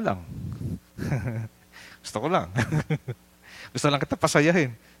 Lang. Gusto ko lang. Gusto lang kita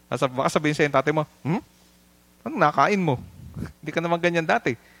pasayahin. Baka sabihin sa'yo yung tatay mo, anong nakain mo? Hindi ka naman ganyan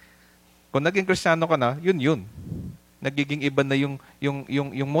dati. Kung naging Kristiyano ka na, yun. Nagiging iba na yung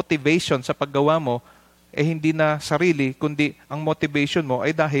motivation sa paggawa mo, hindi na sarili, kundi ang motivation mo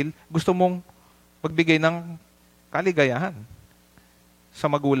ay dahil gusto mong magbigay ng kaligayahan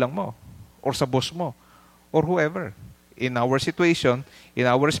sa magulang mo or sa boss mo or whoever. In our situation, in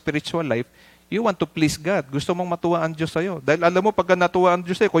our spiritual life, you want to please God. Gusto mong matuwa ang Diyos sa'yo. Dahil alam mo, pagka natuwa ang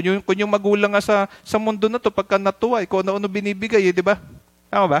Diyos sa'yo, kung yung magulang nga sa mundo na to, pagka natuwa, ikaw na binibigay, di ba?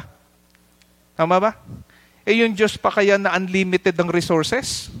 Tama ba? Tama ba? Yung Diyos pa kaya na unlimited ang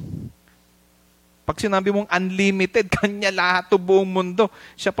resources? Pag sinabi mong unlimited, kanya lahat o buong mundo.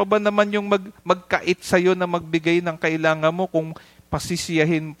 Siya pa ba naman yung magkait sa'yo na magbigay ng kailangan mo kung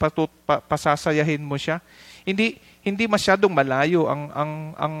pasasayahin mo siya? Hindi masyadong malayo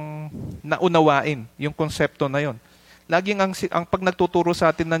ang naunawain yung konsepto na yon. laging ang pag nagtuturo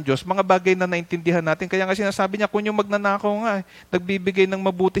sa atin ng Diyos, mga bagay na naintindihan natin. Kaya nga sinasabi niya, kung yung magnanakaw nga, nagbibigay ng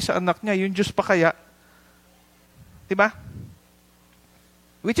mabuti sa anak niya, yung Diyos pa kaya? Diba?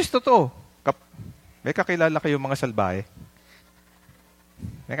 Which is totoo. May kakilala kayo mga salbahe?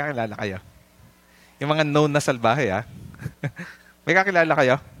 May kakilala kayo? Yung mga known na salbahe, ha? May kakilala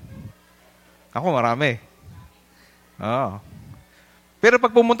kayo? Ako, marami. Oo. Pero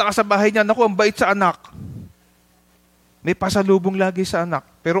pag pumunta ka sa bahay niya, naku, ang bait sa anak. May pasalubong lagi sa anak.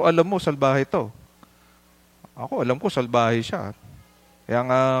 Pero alam mo, salbahe to. Ako, alam ko, salbahe siya. Kaya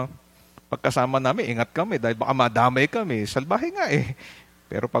nga, pagkasama namin, ingat kami dahil baka madamay kami. Salbahe nga eh.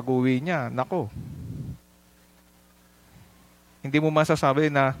 Pero pag uwi niya, nako. Hindi mo masasabi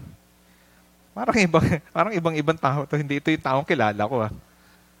na parang ibang tao to. Hindi ito yung taong kilala ko.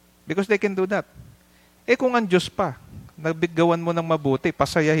 Because they can do that. Kung ang Diyos pa, nabiggawan mo ng mabuti,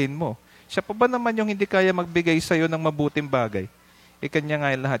 pasayahin mo. Siya pa ba naman yung hindi kaya magbigay sa'yo ng mabuting bagay? Kanya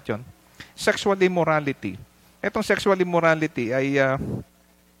nga yung lahat yun. Sexual immorality. Itong sexual immorality ay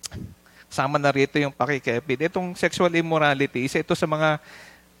sama na rito yung pakikiapid. Itong sexual immorality, isa ito sa mga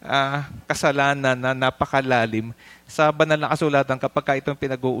kasalanan na napakalalim sa banal na kasulatan kapag itong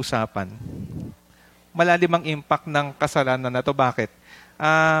pinag-uusapan. Malalim ang impact ng kasalanan na ito. Bakit?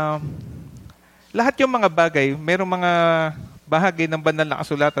 Lahat yung mga bagay, mayroong mga bahagi ng banal na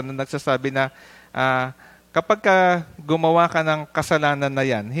kasulatan na nagsasabi na kapag gumawa ka ng kasalanan na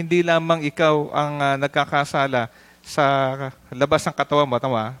yan, hindi lamang ikaw ang nagkakasala sa labas ng katawan mo.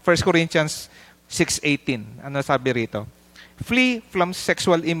 Tama? 1 Corinthians 6:18. Ano sabi rito? Flee from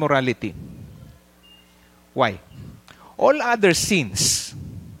sexual immorality. Why? All other sins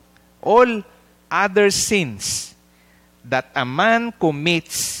that a man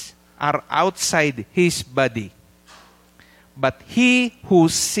commits are outside his body. But he who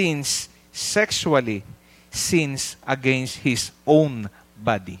sins sexually sins against his own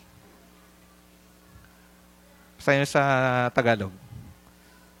body. Basta yun sa Tagalog.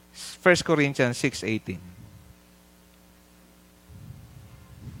 1 Corinthians 6:18.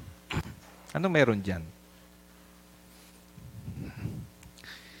 Ano meron dyan?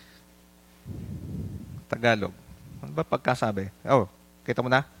 Tagalog. Ano ba pagkasabi? Kita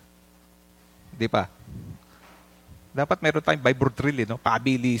mo na? Hindi pa. Dapat meron tayong Bible drill, no?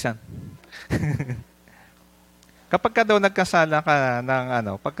 Pabilisan. Kapag ka daw nagkasala ka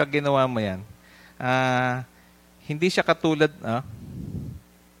ng pagka ginawa mo yan, hindi siya katulad,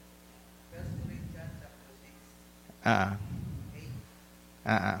 Ah.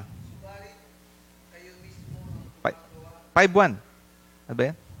 5:1. Ano ba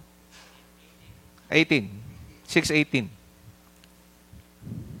yan? 18. 6:18.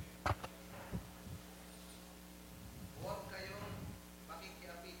 Huwag kayong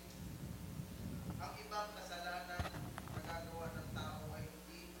makikiapid. Ang ibang kasalanan na nagagawa ng tao ay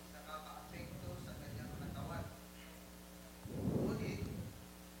hindi nakaka-apekto sa kanyang katawan. Ngunit,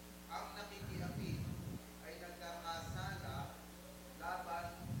 ang nakikiapid ay nagkakasala laban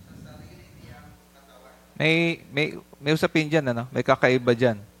sa sarili niyang katawan. May usapin dyan, may kakaiba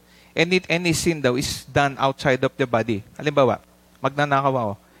dyan. Any sin daw is done outside of the body. Halimbawa, magnanakaw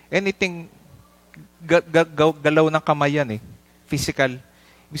ako. Anything, galaw ng kamay yan physical.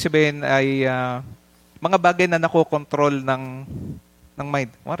 Ibig sabihin ay mga bagay na nakokontrol ng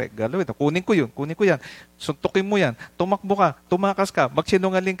mind. Mare, galawin. Kunin ko yan. Suntukin mo yan. Tumakbo ka, tumakas ka,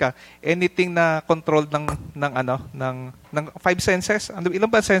 magsinungaling ka. Anything na control ng 5 senses.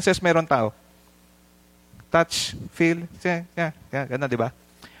 Ilan ba senses meron tao? Touch, feel, gano'n, di ba?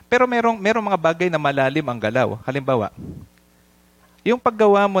 Pero merong mga bagay na malalim ang galaw. Halimbawa, yung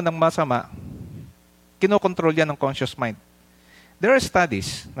paggawa mo ng masama, kinokontrol yan ng conscious mind. There are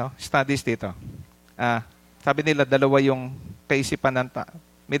studies, studies dito. Sabi nila, dalawa yung kaisipan ng tao.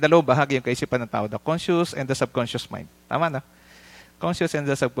 May dalawang bahagi yung kaisipan ng tao, the conscious and the subconscious mind. Tama na? Conscious and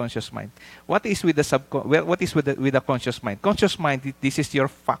the subconscious mind. What is with the conscious mind? Conscious mind, this is your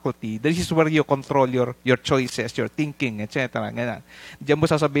faculty. This is where you control your choices, your thinking, etc. Ganyan. Diyan mo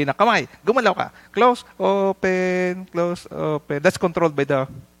sasabihin na, kamay, gumalaw ka. Close, open, close, open. That's controlled by the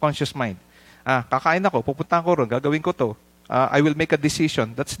conscious mind. Kakain ako, pupunta ko ron, gagawin ko to. I will make a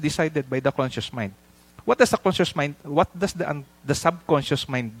decision. That's decided by the conscious mind. What does the subconscious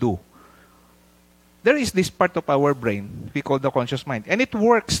mind do? There is this part of our brain we call the conscious mind. And it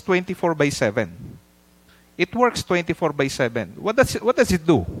works 24/7. It works 24/7. What does it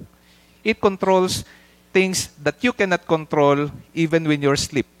do? It controls things that you cannot control even when you're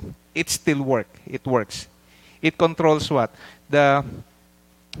asleep. It still works. It works. It controls what? The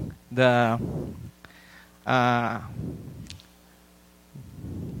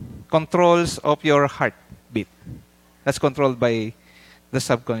controls of your heartbeat. That's controlled by the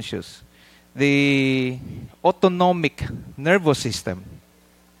subconscious. The autonomic nervous system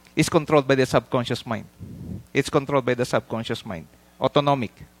is controlled by the subconscious mind. It's controlled by the subconscious mind.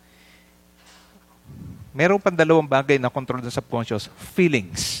 Autonomic. Meron pang dalawang bagay na controlled ng subconscious.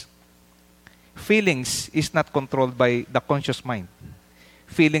 Feelings. Feelings is not controlled by the conscious mind.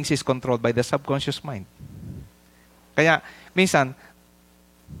 Feelings is controlled by the subconscious mind. Kaya, minsan,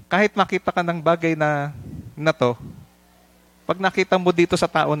 kahit makita ka ng bagay na to, pag nakita mo dito sa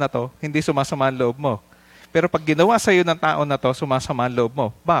tao na to, hindi sumasama ang loob mo. Pero pag ginawa sa iyo ng tao na to, sumasama ang loob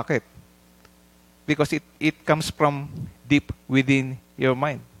mo. Bakit? Because it comes from deep within your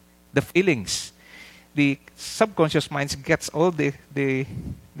mind. The feelings. The subconscious mind gets all the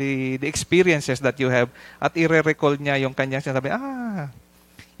experiences that you have at i-recall niya yung kanyang sinasabi,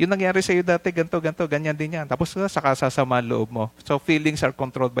 yung nangyari sa iyo dati, ganito, ganyan din yan. Tapos saka sasama ang loob mo. So feelings are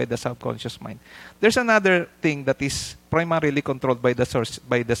controlled by the subconscious mind. There's another thing that is primarily controlled by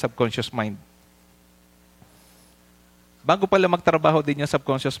the subconscious mind. Bago pala magtrabaho din yung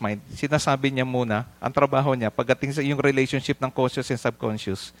subconscious mind, sinasabi niya muna, ang trabaho niya, pagdating sa yung relationship ng conscious and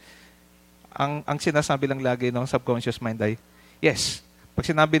subconscious, ang sinasabi lang lagi ng subconscious mind ay, yes. Pag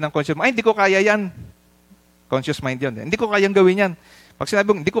sinabi ng conscious mind, hindi ko kaya yan. Conscious mind yun. Hindi ko kayang gawin yan. Pag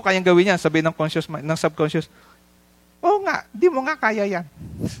sinabi mong, hindi ko kayang gawin yan, sabi ng conscious mind, ng subconscious, oo nga, di mo nga kaya yan.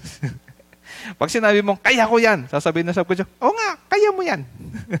 Pag sinabi mong, kaya ko yan, sasabihin ng subconscious, oo nga, kaya mo yan.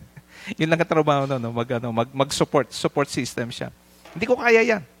 Yun lang ang trabaho mag-support system siya. Hindi ko kaya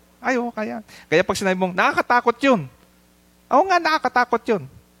yan. Ay, oo, kaya. Kaya pag sinabi mong, nakakatakot yun. Oo nga, nakakatakot yun.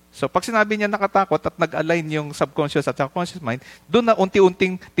 So, pag sinabi niya nakatakot at nag-align yung subconscious at subconscious mind, doon na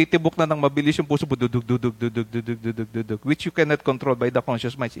unti-unting titibok na ng mabilis yung puso mo, dudug, which you cannot control by the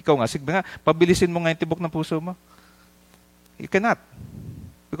conscious mind. Ikaw nga, sige nga, pabilisin mo nga yung tibok ng puso mo. You cannot.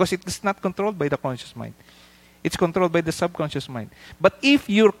 Because it is not controlled by the conscious mind. It's controlled by the subconscious mind. But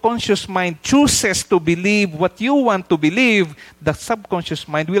if your conscious mind chooses to believe what you want to believe, the subconscious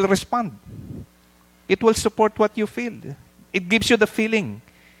mind will respond. It will support what you feel. It gives you the feeling.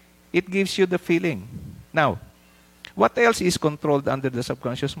 It gives you the feeling. Now, what else is controlled under the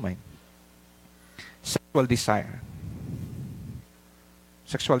subconscious mind? Sexual desire.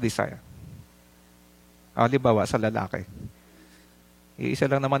 Sexual desire. Halimbawa, sa lalaki.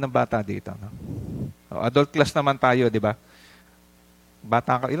 Iisa lang naman ng bata dito. No? Adult class naman tayo, di ba?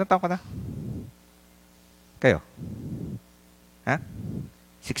 Bata ka. Ilan taon ka na? Kayo? Ha?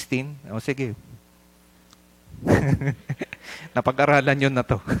 16? O sige. Napag-aralan yun na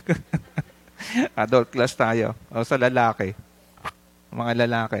to. Adult class tayo. O sa lalaki. Mga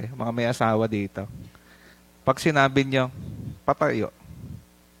lalaki. Mga may asawa dito. Pag sinabi nyo, patayo.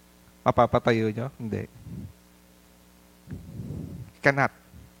 Mapapatayo nyo? Hindi. Cannot.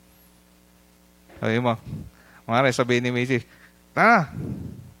 Sabi mo, mga sabihin ni Mrs.,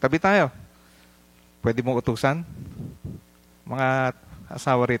 tabi tayo. Pwede mong utusan? Mga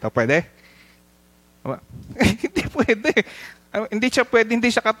asawa rito, pwede? Hindi pwede. Hindi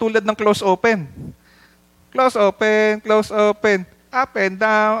siya katulad ng close open. Close open, close open. Up and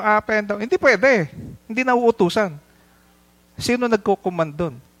down, up and down. Hindi pwede. Hindi na uutusan. Sino nagko-command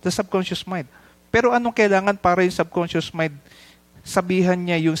doon? The subconscious mind. Pero anong kailangan para yung subconscious mind sabihan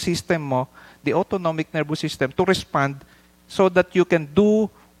niya yung system mo, the autonomic nervous system, to respond so that you can do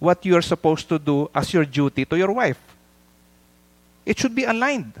what you are supposed to do as your duty to your wife. It should be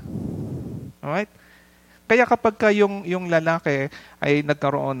aligned. Alright? Kaya kapag yung lalaki ay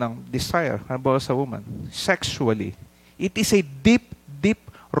nagkaroon ng desire about sa woman, sexually, it is a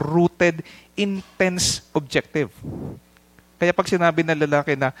deep-rooted, intense objective. Kaya pag sinabi ng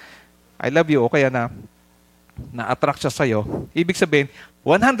lalaki na, I love you, o kaya na-attract siya sa'yo, ibig sabihin,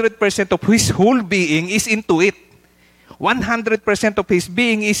 100% of his whole being is into it. 100% of his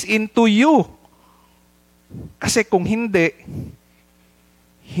being is into you. Kasi kung hindi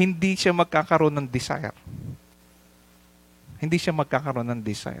siya magkakaroon ng desire. Hindi siya magkakaroon ng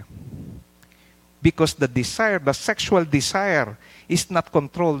desire. Because the desire, the sexual desire, is not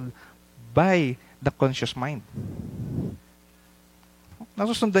controlled by the conscious mind.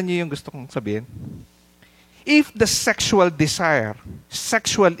 Nasusundan niyo yung gusto kong sabihin? If the sexual desire,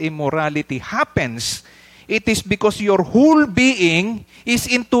 sexual immorality happens, it is because your whole being is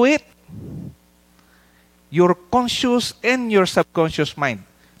into it. Your conscious and your subconscious mind.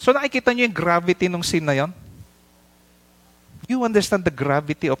 So nakikita niyo yung gravity ng sin na yon? You understand the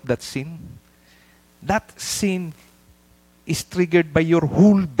gravity of that sin? That sin is triggered by your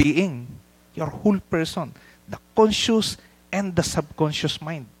whole being, your whole person, the conscious and the subconscious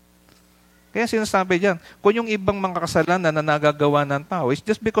mind. Kaya sinasabi diyan, kung yung ibang mga kasalanan na nagagawa ng tao, it's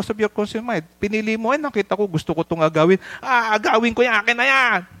just because of your conscious mind. Pinili mo, nakita ko, gusto ko itong agawin. Agawin ko yan, akin na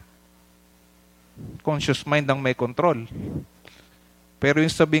yan. Conscious mind ang may control. Pero yung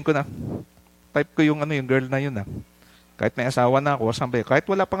sabihin ko na, type ko yung girl na yun Kahit may asawa na ako, kahit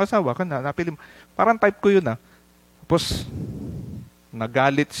wala pang asawa ka na, napili mo. Parang type ko yun Tapos,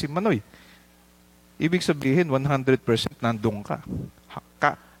 nagalit si Manoy. Ibig sabihin, 100% nandun ka.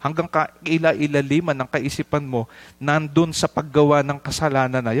 Hanggang kaila-ilaliman ng kaisipan mo, nandun sa paggawa ng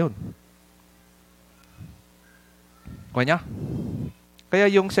kasalanan na yun. Kanya? Kaya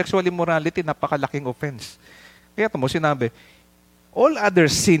yung sexual immorality, napakalaking offense. Kaya ito mo sinabi, all other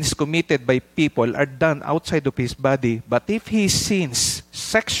sins committed by people are done outside of his body, but if he sins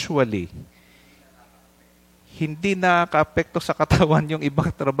sexually, hindi nakaka-apekto sa katawan yung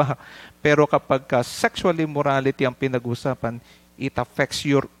ibang trabaho. Pero kapag sexual immorality ang pinag-usapan, it affects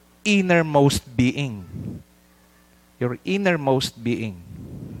your innermost being. Your innermost being.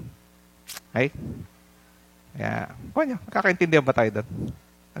 Okay? Kaya, nakakaintindihan ba tayo doon?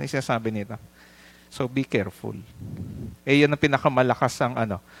 Ano yung sinasabi nito? So, be careful. Yan ang pinakamalakas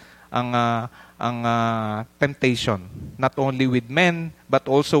ang temptation. Not only with men, but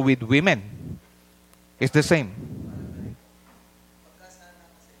also with women. It's the same.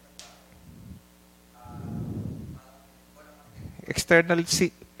 External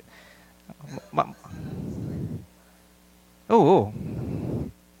Oo.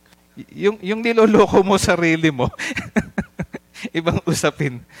 Yung niloloko mo sarili mo, ibang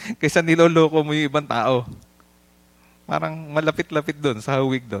usapin kaysa niloloko mo yung ibang tao. Parang malapit-lapit doon, sa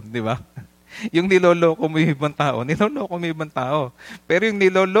hawig doon, di ba? Yung niloloko mo yung ibang tao, niloloko mo yung ibang tao. Pero yung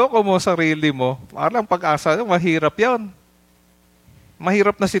niloloko mo sarili mo, parang pag-asa, mahirap yan.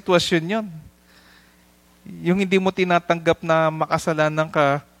 Mahirap na sitwasyon yan. Yung hindi mo tinatanggap na makasalanan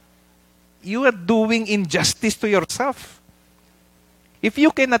ka, you are doing injustice to yourself. If you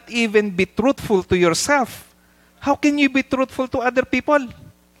cannot even be truthful to yourself, how can you be truthful to other people?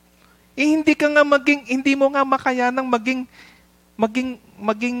 Hindi mo nga makayanang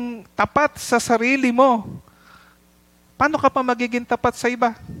maging tapat sa sarili mo. Paano ka pa magiging tapat sa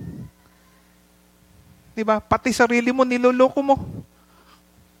iba? Diba? Pati sarili mo, niloloko mo.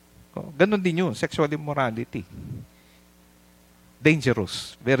 Ganon din yun, sexual immorality.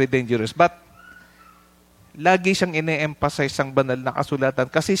 Dangerous, very dangerous. But, lagi siyang ine-emphasize ang banal na kasulatan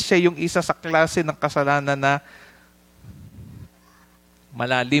kasi siya yung isa sa klase ng kasalanan na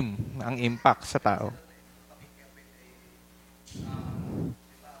malalim ang impact sa tao.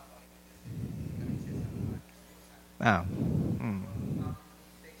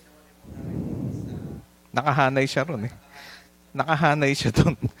 Nakahanay siya ron Nakahanay siya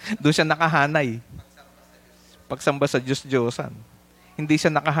doon. Doon siya nakahanay. Pagsamba sa Diyos-Diyosan. Hindi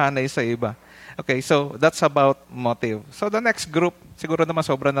siya nakahanay sa iba. Okay, so that's about motive. So the next group, siguro naman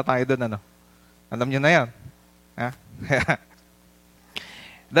sobra na tayo doon. Alam niyo na yan.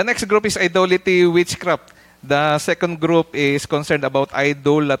 The next group is idolatry, witchcraft. The second group is concerned about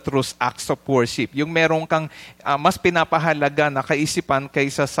idolatrous acts of worship. Yung merong kang mas pinapahalaga na kaisipan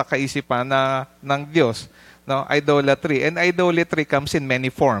kaysa sa kaisipan ng Diyos. No, idolatry. And idolatry comes in many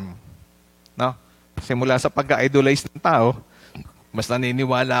form. No? Simula sa pag-idolize ng tao, mas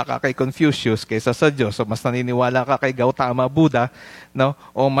naniniwala ka kay Confucius kaysa sa Diyos, o mas naniniwala ka kay Gautama Buddha, no?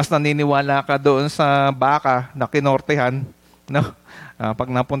 O mas naniniwala ka doon sa baka na kinortehan, no? Pag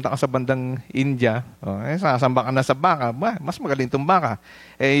napunta ka sa bandang India, sasamba ka na sa baka, mas magaling tong baka.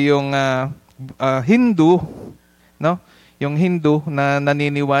 Yung Hindu, no? Yung Hindu na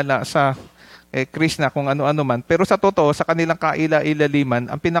naniniwala sa Krishna kung ano-ano man. Pero sa totoo, sa kanilang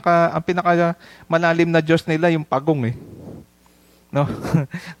kaila-ilaliman, ang pinaka malalim na Diyos nila yung pagong No?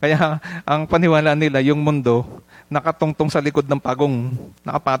 Kaya ang paniwala nila, yung mundo, nakatungtong sa likod ng pagong.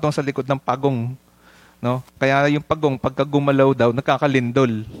 Nakapatong sa likod ng pagong. No? Kaya yung pagong, pagka gumalaw daw,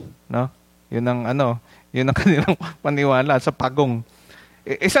 nagkakalindol. No? Yun ang kanilang paniwala sa pagong.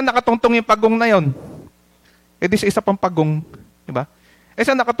 Isa nakatungtong yung pagong na yon. Di sa isa pang pagong. Diba?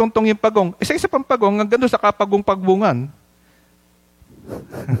 Isa nakatuntong yung pagong. Isa pang pagong, hanggang doon sa kapagong-pagbungan.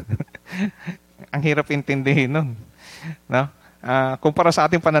 Ang hirap intindihin nun. No? Kumpara sa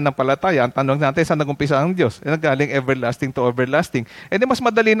ating pananampalataya, ang tanong natin, saan nag-umpisa ang Diyos? Nagaling everlasting to everlasting. Di mas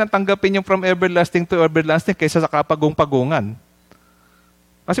madali nang tanggapin yung from everlasting to everlasting kaysa sa kapagong-pagungan.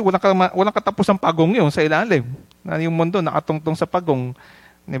 Kasi walang katapusang pagong yun sa ilalim. Yung mundo nakatungtong sa pagong.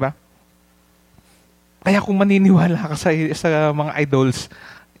 Di ba? Kaya kung maniniwala ka sa mga idols,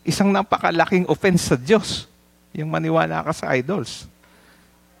 isang napakalaking offense sa Diyos, yung maniwala ka sa idols.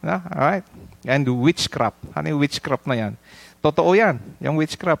 Alright? And witchcraft. Ano yung witchcraft na yan? Totoo yan, yung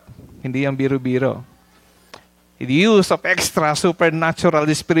witchcraft. Hindi yan biro-biro. The use of extra supernatural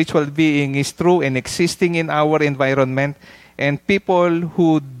spiritual being is true and existing in our environment, and people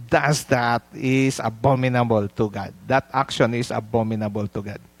who does that is abominable to God. That action is abominable to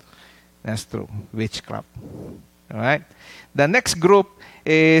God. That's true. Witchcraft. Alright? The next group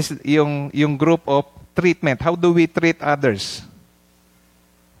is yung group of treatment. How do we treat others?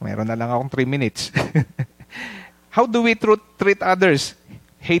 Meron na lang akong 3 minutes. How do we treat others?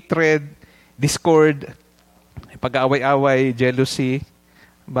 Hatred, discord, pag-aaway-away, jealousy.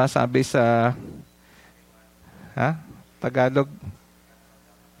 Ba sabi sa Tagalog?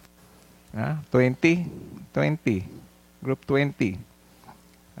 20? 20. Group 20.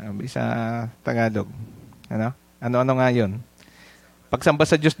 Sabi sa Tagalog. Ano nga yun? Pagsamba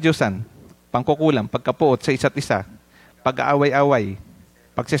sa Diyos-Diyosan, pangkukulam, pagkapuot sa isa't isa, pag-aaway-away,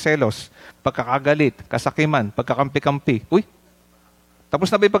 pagsiselos, pagkakagalit, kasakiman, pagkakampi-kampi. Uy!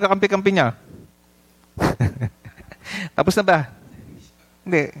 Tapos na ba yung pagkakampi-kampi niya? Tapos na ba?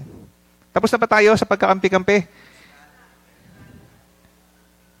 Hindi. Tapos na ba tayo sa pagkakampi-kampi?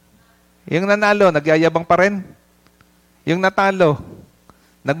 Yung nanalo, nagyayabang pa rin. Yung natalo,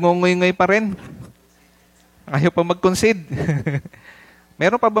 nagngunguy-nguy pa rin. Ayaw pa mag-concede.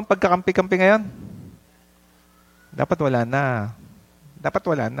 Meron pa bang pagkakampi-kampi ngayon? Dapat wala na. Dapat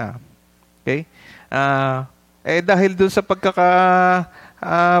wala na. Okay? Dahil dun sa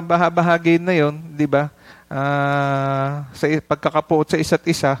bahagi na yon, di ba? Sa pagkakapuot sa isa't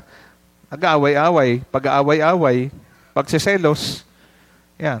isa, nag-aaway-away, pag-aaway-away, pagsiselos,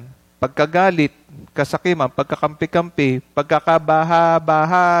 yan, pagkagalit, kasakiman, pagkakampi-kampi,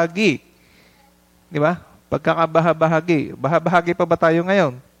 pagkakabahabahagi. Di ba? Pagkakabahabahagi. Bahabahagi pa ba tayo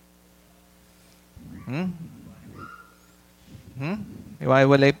ngayon?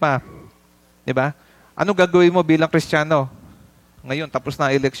 Iwalay pa. Di ba? Ano gagawin mo bilang Kristiyano? Ngayon, tapos na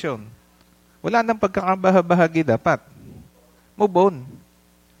ang eleksyon. Wala nang pagkakabahabahagi dapat. Move on.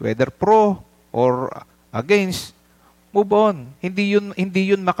 Whether pro or against, move on. Hindi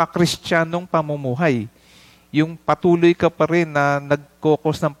yun makakristyanong pamumuhay. Yung patuloy ka pa rin na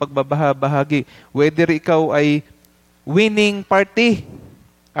nagkokos ng pagbabahabahagi. Whether ikaw ay winning party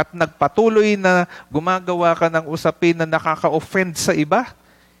at nagpatuloy na gumagawa ka ng usapin na nakaka-offend sa iba,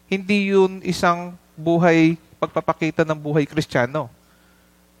 hindi yun isang buhay, pagpapakita ng buhay Kristiyano.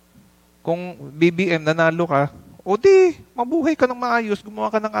 Kung BBM, nanalo ka, o di, mabuhay ka ng maayos,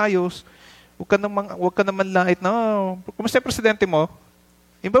 gumawa ka ng ayos, huwag ka naman lait na, kumusta yung presidente mo?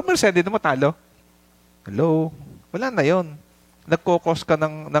 Yung ba presidente mo talo? Hello? Wala na yon. Nagkokos ka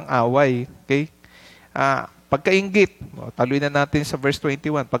ng away. Okay? Pagkainggit, taluin na natin sa verse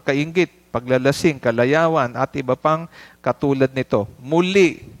 21, pagkainggit, paglalasing, kalayawan, at iba pang katulad nito.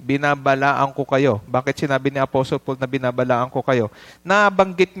 Muli, binabalaan ko kayo. Bakit sinabi ni Apostle Paul na binabalaan ko kayo?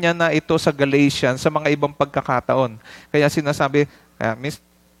 Nabanggit niya na ito sa Galatians sa mga ibang pagkakataon. Kaya sinasabi,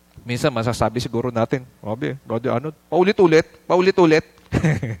 minsan masasabi siguro natin, paulit-ulit.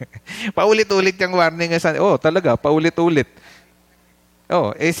 Paulit-ulit yung warning. Talaga, paulit-ulit.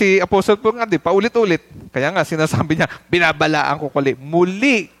 Si Apostle Paul nga paulit-ulit. Kaya nga, sinasabi niya, binabalaan ko kayo.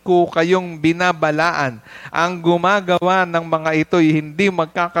 Muli ko kayong binabalaan. Ang gumagawa ng mga ito'y hindi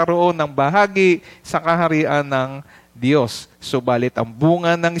magkakaroon ng bahagi sa kaharian ng Diyos. Subalit ang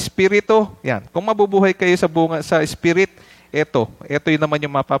bunga ng Espiritu, yan. Kung mabubuhay kayo sa bunga sa Spirit, ito yun naman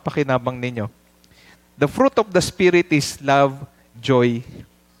yung mapapakinabang ninyo. The fruit of the Spirit is love, joy,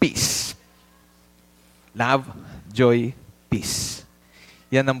 peace. Love, joy, peace.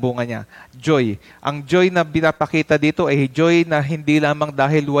 Yan ang bunga niya. Joy. Ang joy na pinapakita dito ay joy na hindi lamang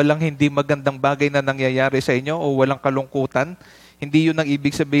dahil walang hindi magandang bagay na nangyayari sa inyo o walang kalungkutan. Hindi yun ang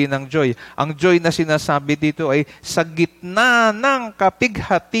ibig sabihin ng joy. Ang joy na sinasabi dito ay sa gitna ng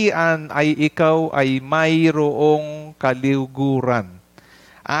kapighatian ay ikaw ay mayroong kaliguran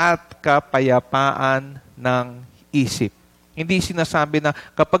at kapayapaan ng isip. Hindi sinasabi na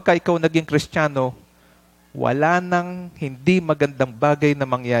kapag ikaw naging Kristiyano, wala nang hindi magandang bagay na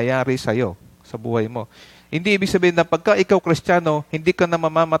mangyayari sa iyo, sa buhay mo. Hindi ibig sabihin na pagka ikaw Kristiyano, hindi ka na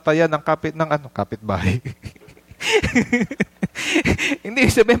mamamatayan ng kapitbahay. Hindi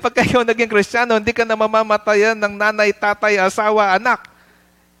ibig sabihin pagka ikaw naging Kristiyano, hindi ka na mamamatayan ng nanay, tatay, asawa, anak.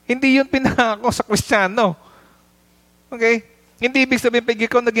 Hindi yun pinangako sa Kristiyano. Okay? Hindi ibig sabihin pag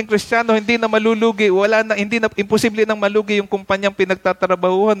ikaw naging Kristiyano, hindi na malulugi, imposible nang malugi yung kumpanyang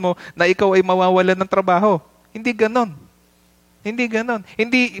pinagtatrabahuhan mo na ikaw ay mawawalan ng trabaho. Hindi ganon. Hindi ganon.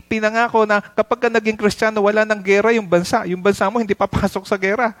 Hindi pinangako na kapag ka naging Kristiyano, wala nang gera yung bansa. Yung bansa mo hindi papasok sa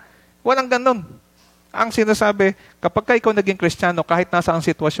gera. Walang ganon. Ang sinasabi, kapag ka ikaw naging Kristiyano, kahit nasa ang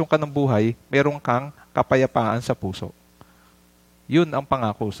sitwasyon ka ng buhay, meron kang kapayapaan sa puso. Yun ang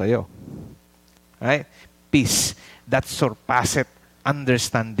pangako sa'yo. Right? Peace that surpasseth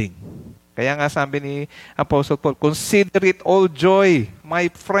understanding. Kaya nga sabi ni Apostle Paul, consider it all joy, my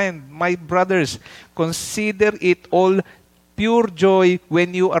friend, my brothers. Consider it all pure joy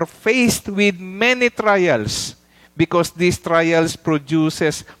when you are faced with many trials, because these trials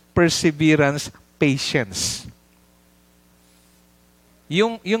produces perseverance, patience.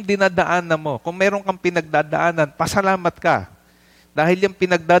 Yung dinadaanan mo, kung meron kang pinagdadaanan, pasalamat ka. Dahil yung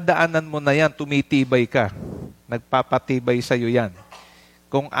pinagdadaanan mo na yan, tumitibay ka. Nagpapatibay sa'yo yan.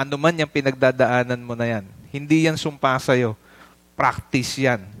 Kung ano man yung pinagdadaanan mo na yan, hindi yan sumpa sa'yo. Practice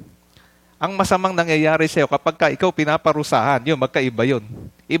yan. Ang masamang nangyayari sa'yo kapag ka ikaw pinaparusahan, yun, magkaiba yun.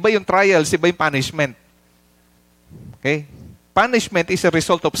 Iba yung trials, iba yung punishment. Okay? Punishment is a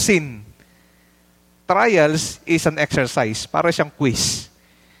result of sin. Trials is an exercise. Para siyang quiz.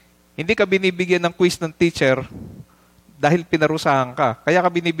 Hindi ka binibigyan ng quiz ng teacher dahil pinarusahan ka. Kaya ka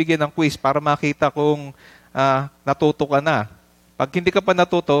binibigyan ng quiz para makita kung natuto ka na. Pag hindi ka pa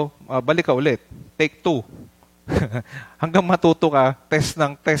natuto, balik ka ulit. Take 2. Hanggang matuto ka, test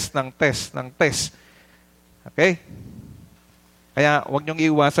ng test. Okay? Kaya huwag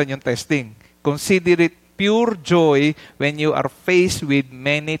niyong iwasan yung testing. Consider it pure joy when you are faced with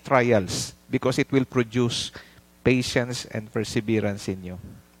many trials, because it will produce patience and perseverance in you.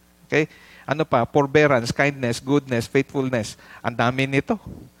 Okay? Ano pa? Forbearance, kindness, goodness, faithfulness. Ang dami nito.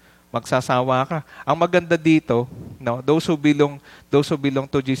 Magsasawa ka. Ang maganda dito, no, those who belong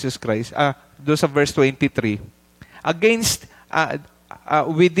to Jesus Christ, doon sa verse 23, against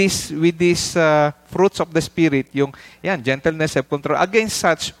with this fruits of the Spirit, yung gentleness, self-control, against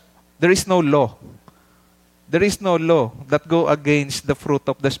such there is no law. There is no law that go against the fruit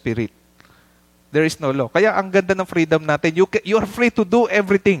of the Spirit. There is no law. Kaya ang ganda ng freedom natin, you are free to do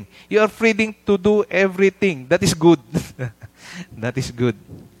everything. You are free to do everything. That is good. That is good.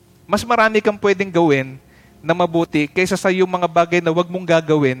 Mas marami kang pwedeng gawin na mabuti kaysa sa yung mga bagay na wag mong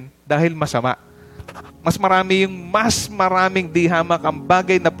gagawin dahil masama. Mas maraming di hamak ang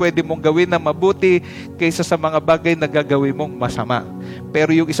bagay na pwede mong gawin na mabuti kaysa sa mga bagay na gagawin mong masama.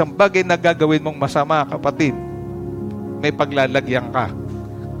 Pero yung isang bagay na gagawin mong masama, kapatid, may paglalagyan ka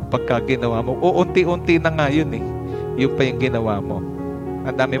pagka ginawa mo. O unti-unti na nga yun eh. Yun pa yung ginawa mo.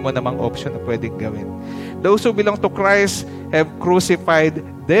 Ang dami mo namang option na pwedeng gawin. Those who belong to Christ have crucified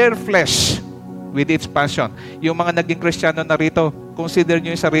their flesh with its passion. Yung mga naging Kristiyano na rito, consider nyo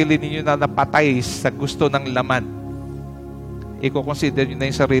yung sarili ninyo na napatay sa gusto ng laman. I-consider nyo na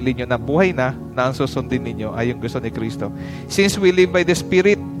yung sarili nyo na buhay na ang susundin ninyo ay yung gusto ni Kristo. Since we live by the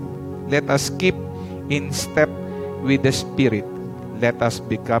Spirit, let us keep in step with the Spirit. Let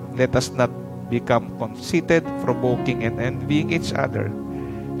us not become conceited, provoking, and envying each other.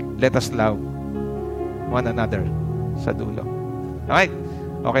 Let us love one another sa dulo. Okay?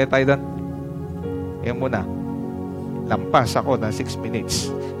 Okay tayo doon? Yan muna. Lampas ako ng 6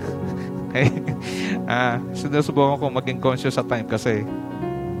 minutes. Okay? Sinusubukan ko maging conscious sa time kasi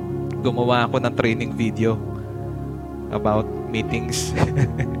gumawa ako ng training video about meetings.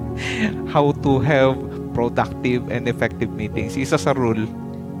 How to have productive and effective meetings. Isa sa rule,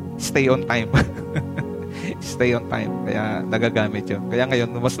 stay on time. Stay on time. Kaya nagagamit yun. Kaya ngayon,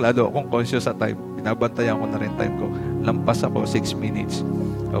 mas lalo akong conscious sa time. Binabantayan ko na rin time ko. Lampas ako 6 minutes.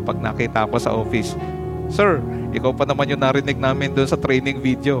 So, pag nakita ako sa office, Sir, ikaw pa naman yung narinig namin doon sa training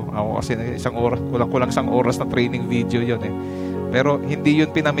video. Ako kasi kulang isang oras na training video yun eh. Pero hindi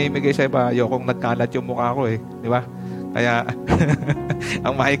yun pinamimigay sa iba. Ayokong nagkalat yung mukha ko eh. Di ba? Kaya,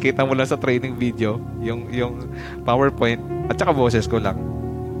 ang makikita mo lang sa training video, yung PowerPoint, at saka boses ko lang.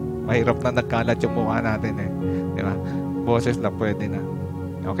 Mahirap na nagkalat yung mukha natin eh. Di ba? Boses lang pwede na.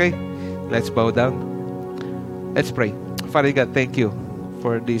 Okay? Let's bow down. Let's pray. Father God, thank you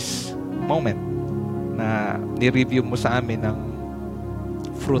for this moment na ni-review mo sa amin ng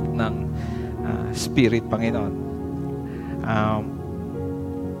fruit ng Spirit, Panginoon.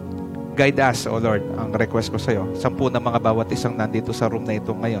 Guide us, O Lord, ang request ko sa iyo. 10 na mga bawat isang nandito sa room na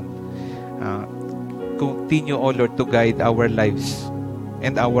ito ngayon. Continue, O Lord, to guide our lives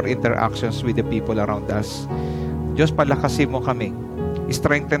and our interactions with the people around us. Diyos, palakasin mo kami.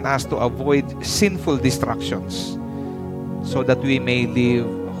 Strengthen us to avoid sinful distractions so that we may live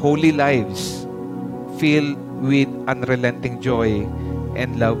holy lives filled with unrelenting joy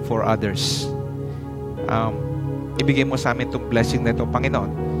and love for others. Ibigay mo sa amin itong blessing na ito,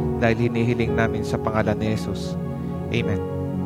 Panginoon, dahil hinihiling namin sa pangalan ni Jesus. Amen.